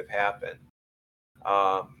happened?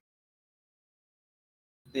 I've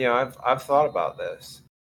thought about this,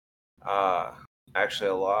 actually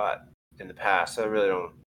a lot in the past. I really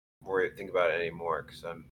don't think about it anymore because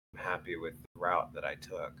I'm happy with the route that I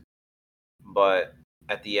took. But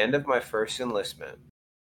at the end of my first enlistment,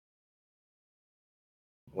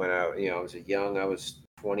 when I was I was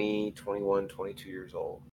 20, 21, 22 years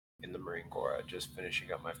old in the Marine Corps. I just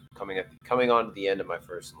finishing up coming on to the end of my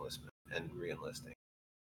first enlistment and re-enlisting.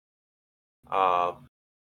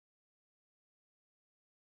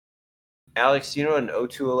 Alex, do you know what an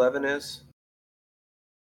O211 is?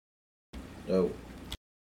 No.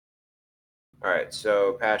 All right,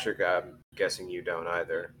 so Patrick, I'm guessing you don't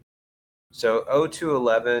either. So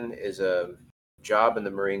O211 is a job in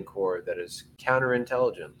the Marine Corps that is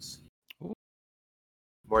counterintelligence. Ooh.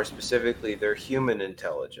 More specifically, they're human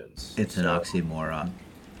intelligence. It's an oxymoron.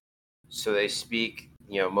 So they speak,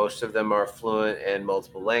 most of them are fluent in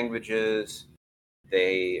multiple languages.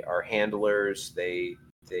 They are handlers. They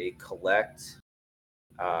collect,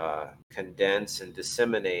 condense, and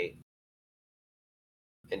disseminate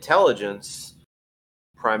intelligence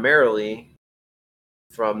primarily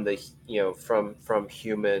from the from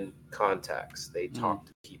human contacts. They talk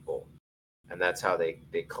to people, and that's how they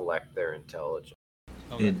collect their intelligence.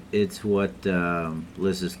 Okay. It's what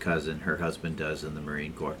Liz's cousin, her husband, does in the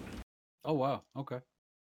Marine Corps. Oh wow, okay.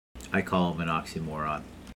 I call him an oxymoron.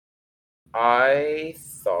 I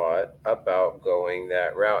thought about going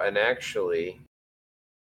that route, and actually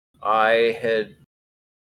I had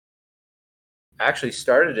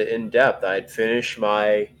started it in depth. I'd finished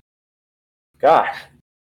my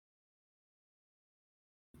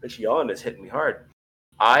this yawn is hitting me hard.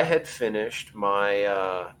 I had finished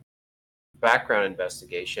my background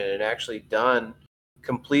investigation and actually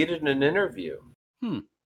completed an interview.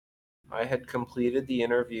 I had completed the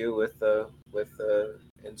interview with the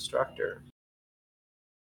instructor,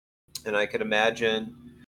 and I could imagine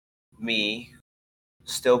me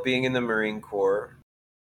still being in the Marine Corps,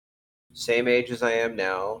 same age as I am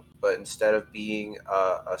now, but instead of being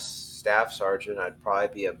a staff sergeant, I'd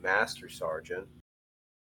probably be a master sergeant.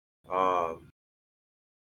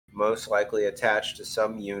 Most likely attached to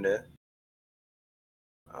some unit.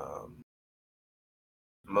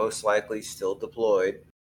 Most likely still deployed.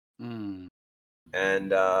 And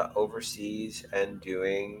overseas and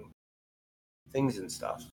doing things and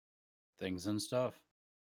stuff.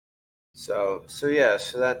 So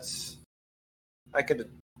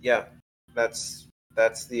that's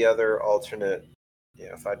that's the other alternate.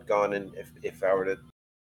 Yeah, if I'd gone in, if I were to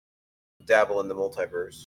dabble in the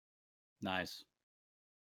multiverse. Nice.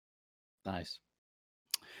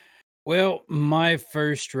 Well, my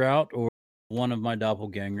first route, or one of my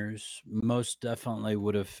doppelgangers, most definitely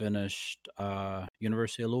would have finished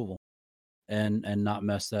University of Louisville and not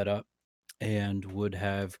messed that up, and would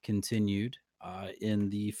have continued in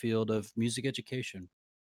the field of music education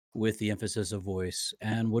with the emphasis of voice,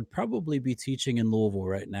 and would probably be teaching in Louisville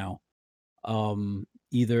right now,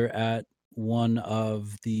 either at one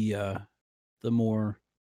of the more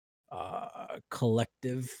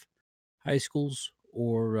collective high schools,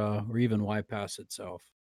 or even YPass itself.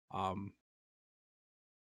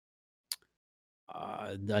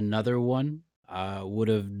 Another one would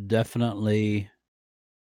have definitely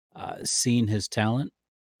seen his talent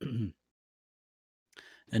and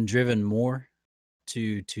driven more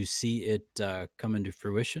to see it come into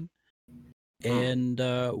fruition, and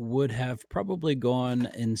would have probably gone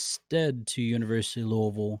instead to University of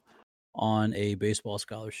Louisville on a baseball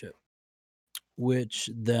scholarship, which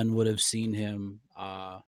then would have seen him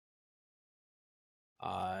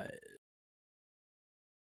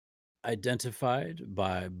identified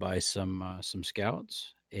by some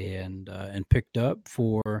scouts, and picked up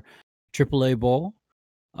for AAA ball.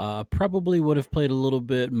 Probably would have played a little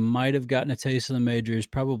bit, might have gotten a taste of the majors,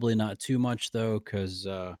 probably not too much though, because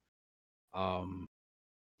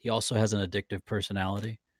he also has an addictive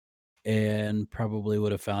personality, and probably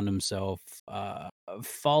would have found himself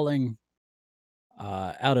falling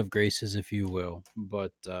out of graces, if you will,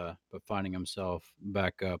 but finding himself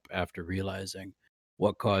back up after realizing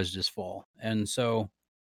what caused his fall. And so,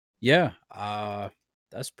 yeah,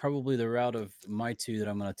 that's probably the route of my two that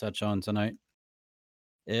I'm going to touch on tonight.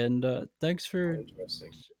 And thanks for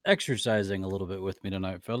exercising a little bit with me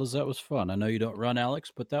tonight, fellas. That was fun. I know you don't run,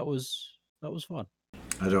 Alex, but that was fun.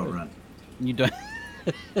 I don't run. You don't.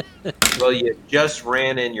 Well, you just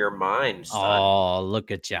ran in your mind, son. Oh,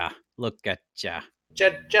 look at ya! Look at ya!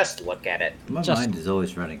 Just look at it. My mind is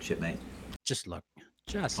always running, shipmate. Just look.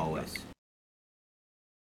 Just always. Look.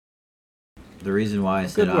 The reason why I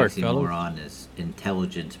said Good work, oxymoron is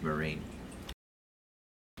intelligence marine.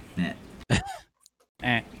 You're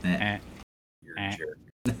a jerk.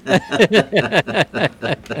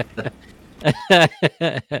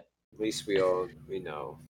 At least we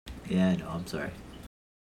know. Yeah, I know. I'm sorry.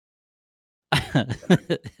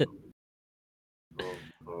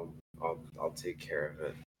 I'll take care of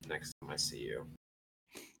it next time I see you.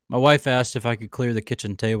 My wife asked if I could clear the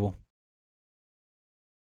kitchen table.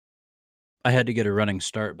 I had to get a running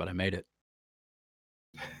start, but I made it.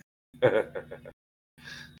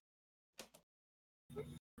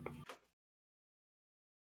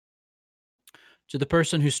 To the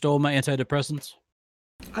person who stole my antidepressants,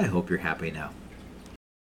 I hope you're happy now.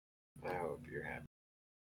 I hope you're happy.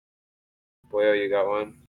 Boyo, you got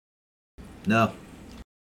one? No.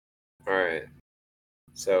 All right.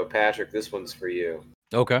 So, Patrick, this one's for you.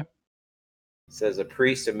 Okay. It says a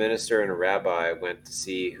priest, a minister, and a rabbi went to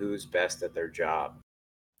see who's best at their job.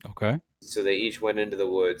 Okay. So they each went into the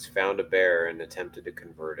woods, found a bear, and attempted to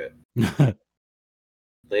convert it.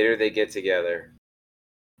 Later they get together.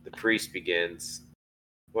 The priest begins.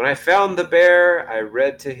 When I found the bear, I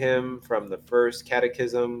read to him from the first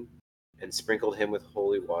catechism and sprinkled him with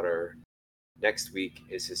holy water. Next week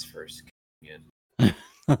is his first communion.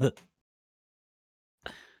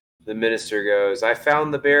 The minister goes, I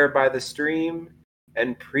found the bear by the stream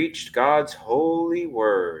and preached God's holy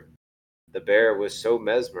word. The bear was so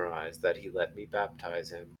mesmerized that he let me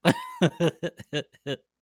baptize him.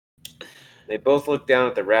 They both look down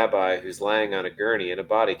at the rabbi, who's lying on a gurney in a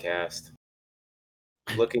body cast.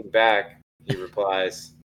 Looking back, he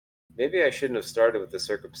replies, maybe I shouldn't have started with the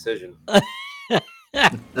circumcision.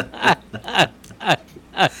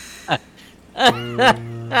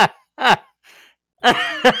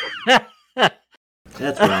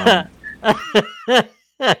 That's wrong.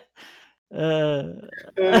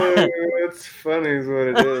 That's funny is what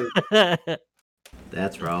it is.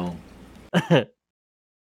 That's wrong.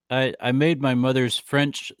 I made my mother's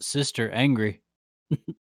French sister angry.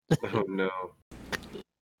 Oh no.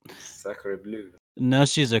 Sacre bleu. No,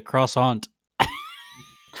 she's a croissant.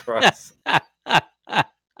 Cross.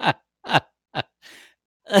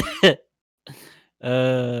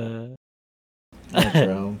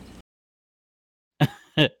 Jerome.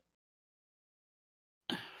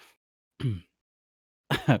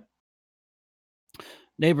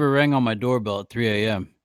 Neighbor rang on my doorbell at 3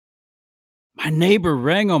 a.m. My neighbor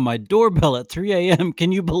rang on my doorbell at 3 a.m.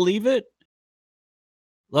 Can you believe it?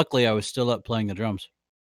 Luckily, I was still up playing the drums.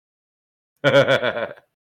 I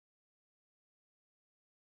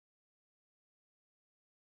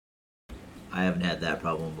haven't had that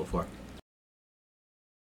problem before.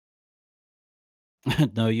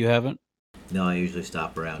 No, you haven't? No, I usually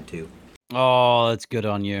stop around 2. Oh, that's good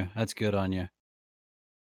on you. That's good on you.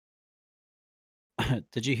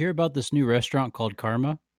 Did you hear about this new restaurant called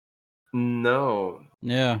Karma? No.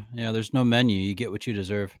 Yeah, there's no menu. You get what you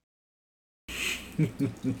deserve.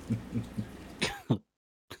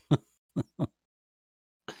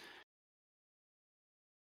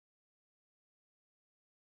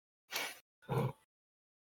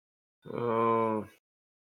 Oh.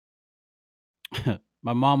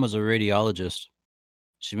 My mom was a radiologist.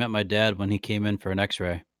 She met my dad when he came in for an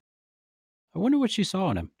x-ray. I wonder what she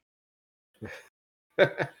saw in him.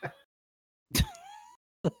 The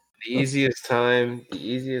easiest time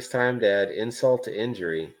to add insult to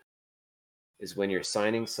injury is when you're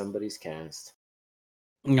signing somebody's cast.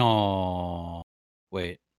 No,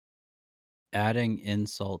 wait. Adding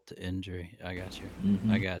insult to injury. I got you.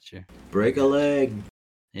 I got you. Break a leg.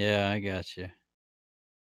 Yeah, I got you.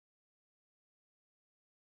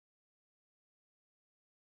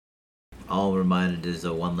 All I'm reminded is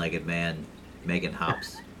a one-legged man making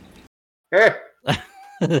hops.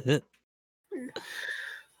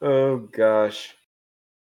 Oh gosh.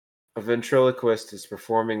 A ventriloquist is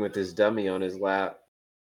performing with his dummy on his lap.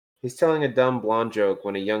 He's telling a dumb blonde joke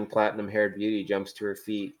when a young platinum-haired beauty jumps to her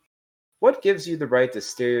feet. What gives you the right to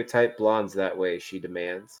stereotype blondes that way, she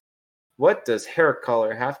demands. What does hair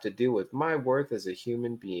color have to do with my worth as a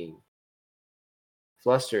human being?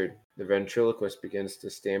 Flustered, the ventriloquist begins to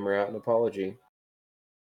stammer out an apology.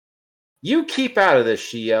 You keep out of this,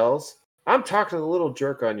 she yells. I'm talking to the little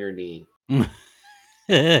jerk on your knee.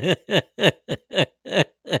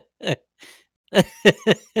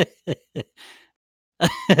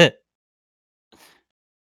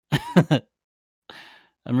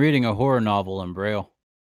 I'm reading a horror novel in Braille.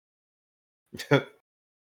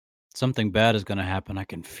 Something bad is going to happen. I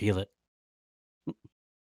can feel it.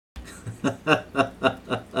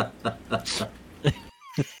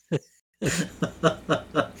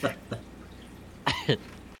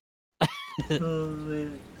 Oh,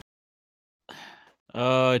 man.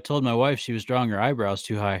 I told my wife she was drawing her eyebrows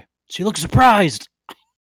too high. She looked surprised.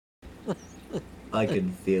 I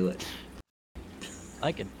can feel it.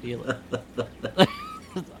 I can feel it.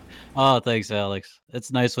 Oh, thanks, Alex.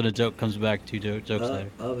 It's nice when a joke comes back 2 jokes later.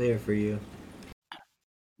 I'm here for you.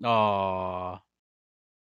 Aww. All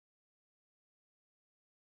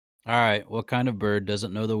right. What kind of bird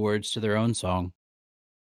doesn't know the words to their own song?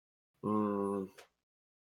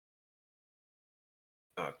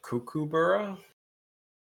 A kookaburra?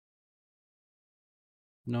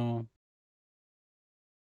 No.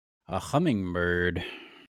 A hummingbird.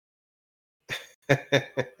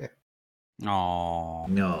 Aww.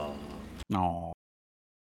 No. Aww.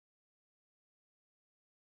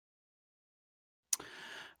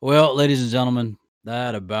 Well, ladies and gentlemen,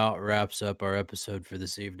 that about wraps up our episode for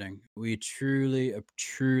this evening. We truly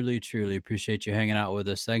appreciate you hanging out with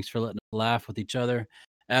us. Thanks for letting us laugh with each other,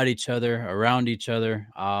 at each other, around each other.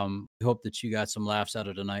 We hope that you got some laughs out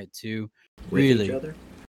of tonight too. With Really, each other?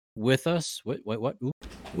 with us? What? Ooh.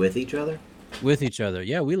 With each other? With each other.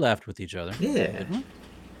 Yeah, we laughed with each other. Yeah. Didn't we?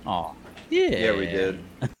 Aw. Yeah. Yeah, we did.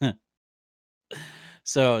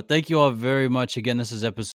 So thank you all very much. Again, this is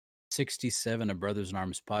episode 67 of Brothers in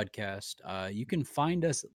Arms podcast. You can find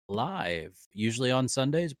us live, usually on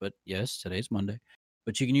Sundays, but yes, today's Monday.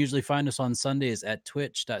 But you can usually find us on Sundays at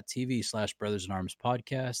twitch.tv/Brothers in Arms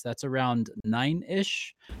podcast. That's around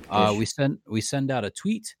 9-ish. We send out a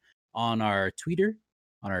tweet on our Twitter.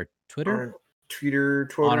 On our Twitter? Twitter.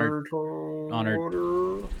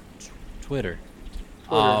 Twitter.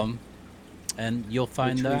 And you'll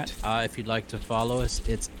find that if you'd like to follow us,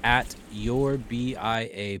 it's at your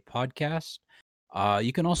BIA podcast.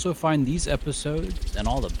 You can also find these episodes and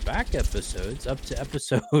all the back episodes up to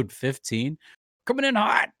episode 15. Coming in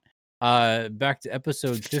hot. Back to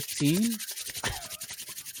episode 15.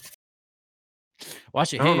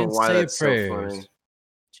 Wash your hands, say prayers. So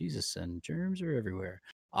Jesus, and germs are everywhere.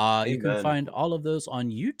 You can find all of those on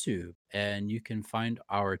YouTube, and you can find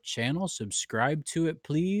our channel. Subscribe to it,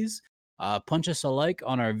 please. Punch us a like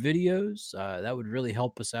on our videos. That would really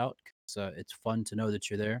help us out. It's fun to know that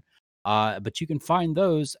you're there. But you can find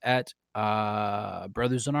those at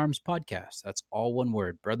Brothers in Arms Podcast. That's all one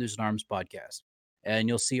word, Brothers in Arms Podcast. And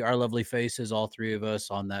you'll see our lovely faces, all three of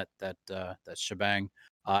us on that shebang.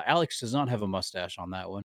 Alex does not have a mustache on that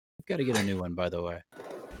one. We've got to get a new one, by the way.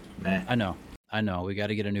 Meh. I know. We got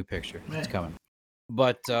to get a new picture. It's Meh. coming.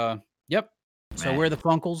 But yep. So Meh. we're the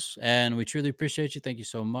Funkles, and we truly appreciate you. Thank you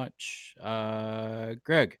so much.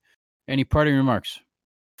 Greg, any parting remarks?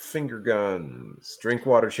 Finger guns. Drink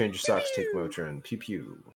water, change your socks, take Motrin. Pew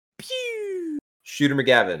pew. Pew! Shooter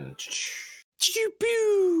McGavin. Pew!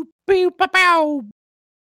 Pew! Pew! Pow! Pow!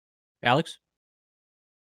 Alex?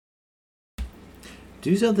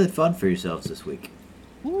 Do something fun for yourselves this week.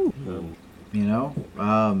 Ooh. You know,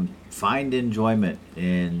 find enjoyment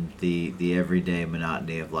in the everyday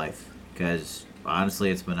monotony of life. Because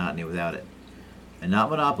honestly, it's monotony without it, and not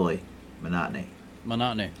monopoly. Monotony.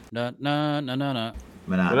 Monotony. Na na na na na.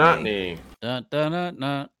 Monotony. Da da da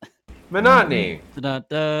da. Monotony. Da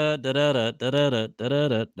da da da da da da da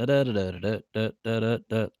da da da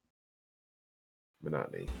da.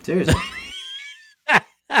 Monotony. Seriously.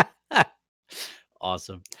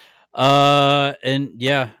 Awesome. And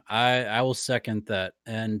yeah, I will second that.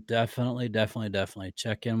 And definitely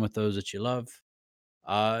check in with those that you love.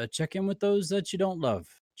 Check in with those that you don't love.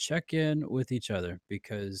 Check in with each other,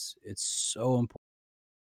 because it's so important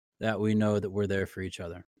that we know that we're there for each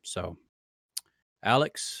other. So,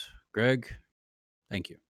 Alex, Greg, thank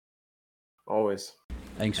you. Always.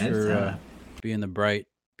 Thanks for being the bright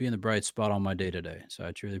spot on my day today. So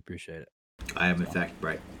I truly appreciate it. I am in fact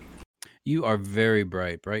bright. You are very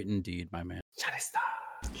bright indeed, my man. Shiny star.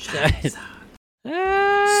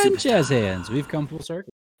 And jazz hands. We've come full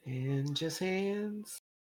circle. In just hands.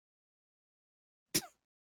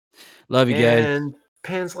 Love you guys. And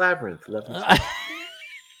Pan's Labyrinth. Love you.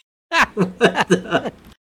 What the?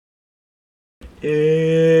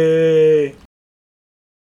 Hey.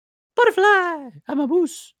 Butterfly. I'm a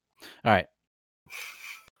moose. All right.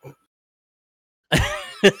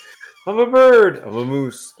 I'm a bird. I'm a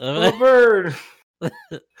moose. I'm a bird.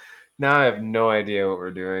 Now I have no idea what we're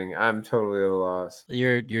doing. I'm totally at a loss.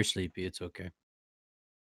 You're sleepy. It's okay.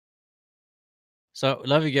 So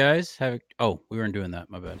love you guys. Oh, we weren't doing that.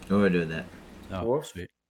 My bad. Oh, we're doing that. Oh, Woof. sweet.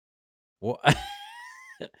 What?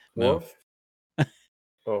 No. Wolf.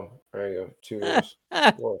 Oh, there you go. 2 years.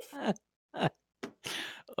 Wolf.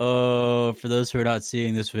 Oh, for those who are not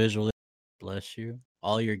seeing this visually, bless you.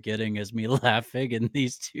 All you're getting is me laughing and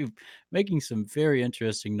these two making some very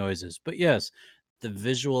interesting noises. But yes, the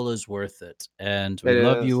visual is worth it. And we It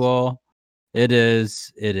love is. you all. It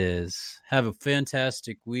is. Have a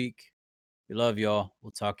fantastic week. We love y'all.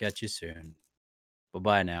 We'll talk at you soon.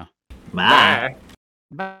 Bye-bye now. Bye.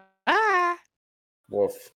 Bye.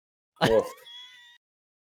 Wolf. Wolf.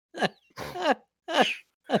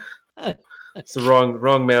 It's the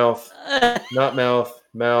wrong mouth. Not mouth.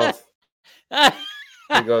 Mouth.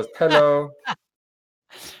 He goes, hello.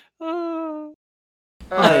 Oh.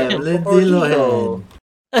 I am Lindsay Lohan.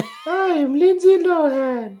 I am Lindsay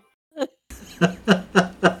Lohan.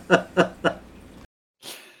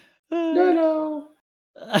 Hello.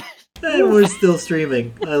 And we're still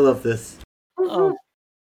streaming. I love this. Oh,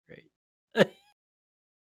 great.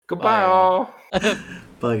 Goodbye, Bye, all.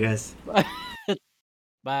 Bye, guys.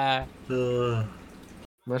 Bye.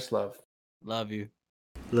 Much love. Love you.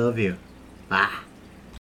 Love you. Bye.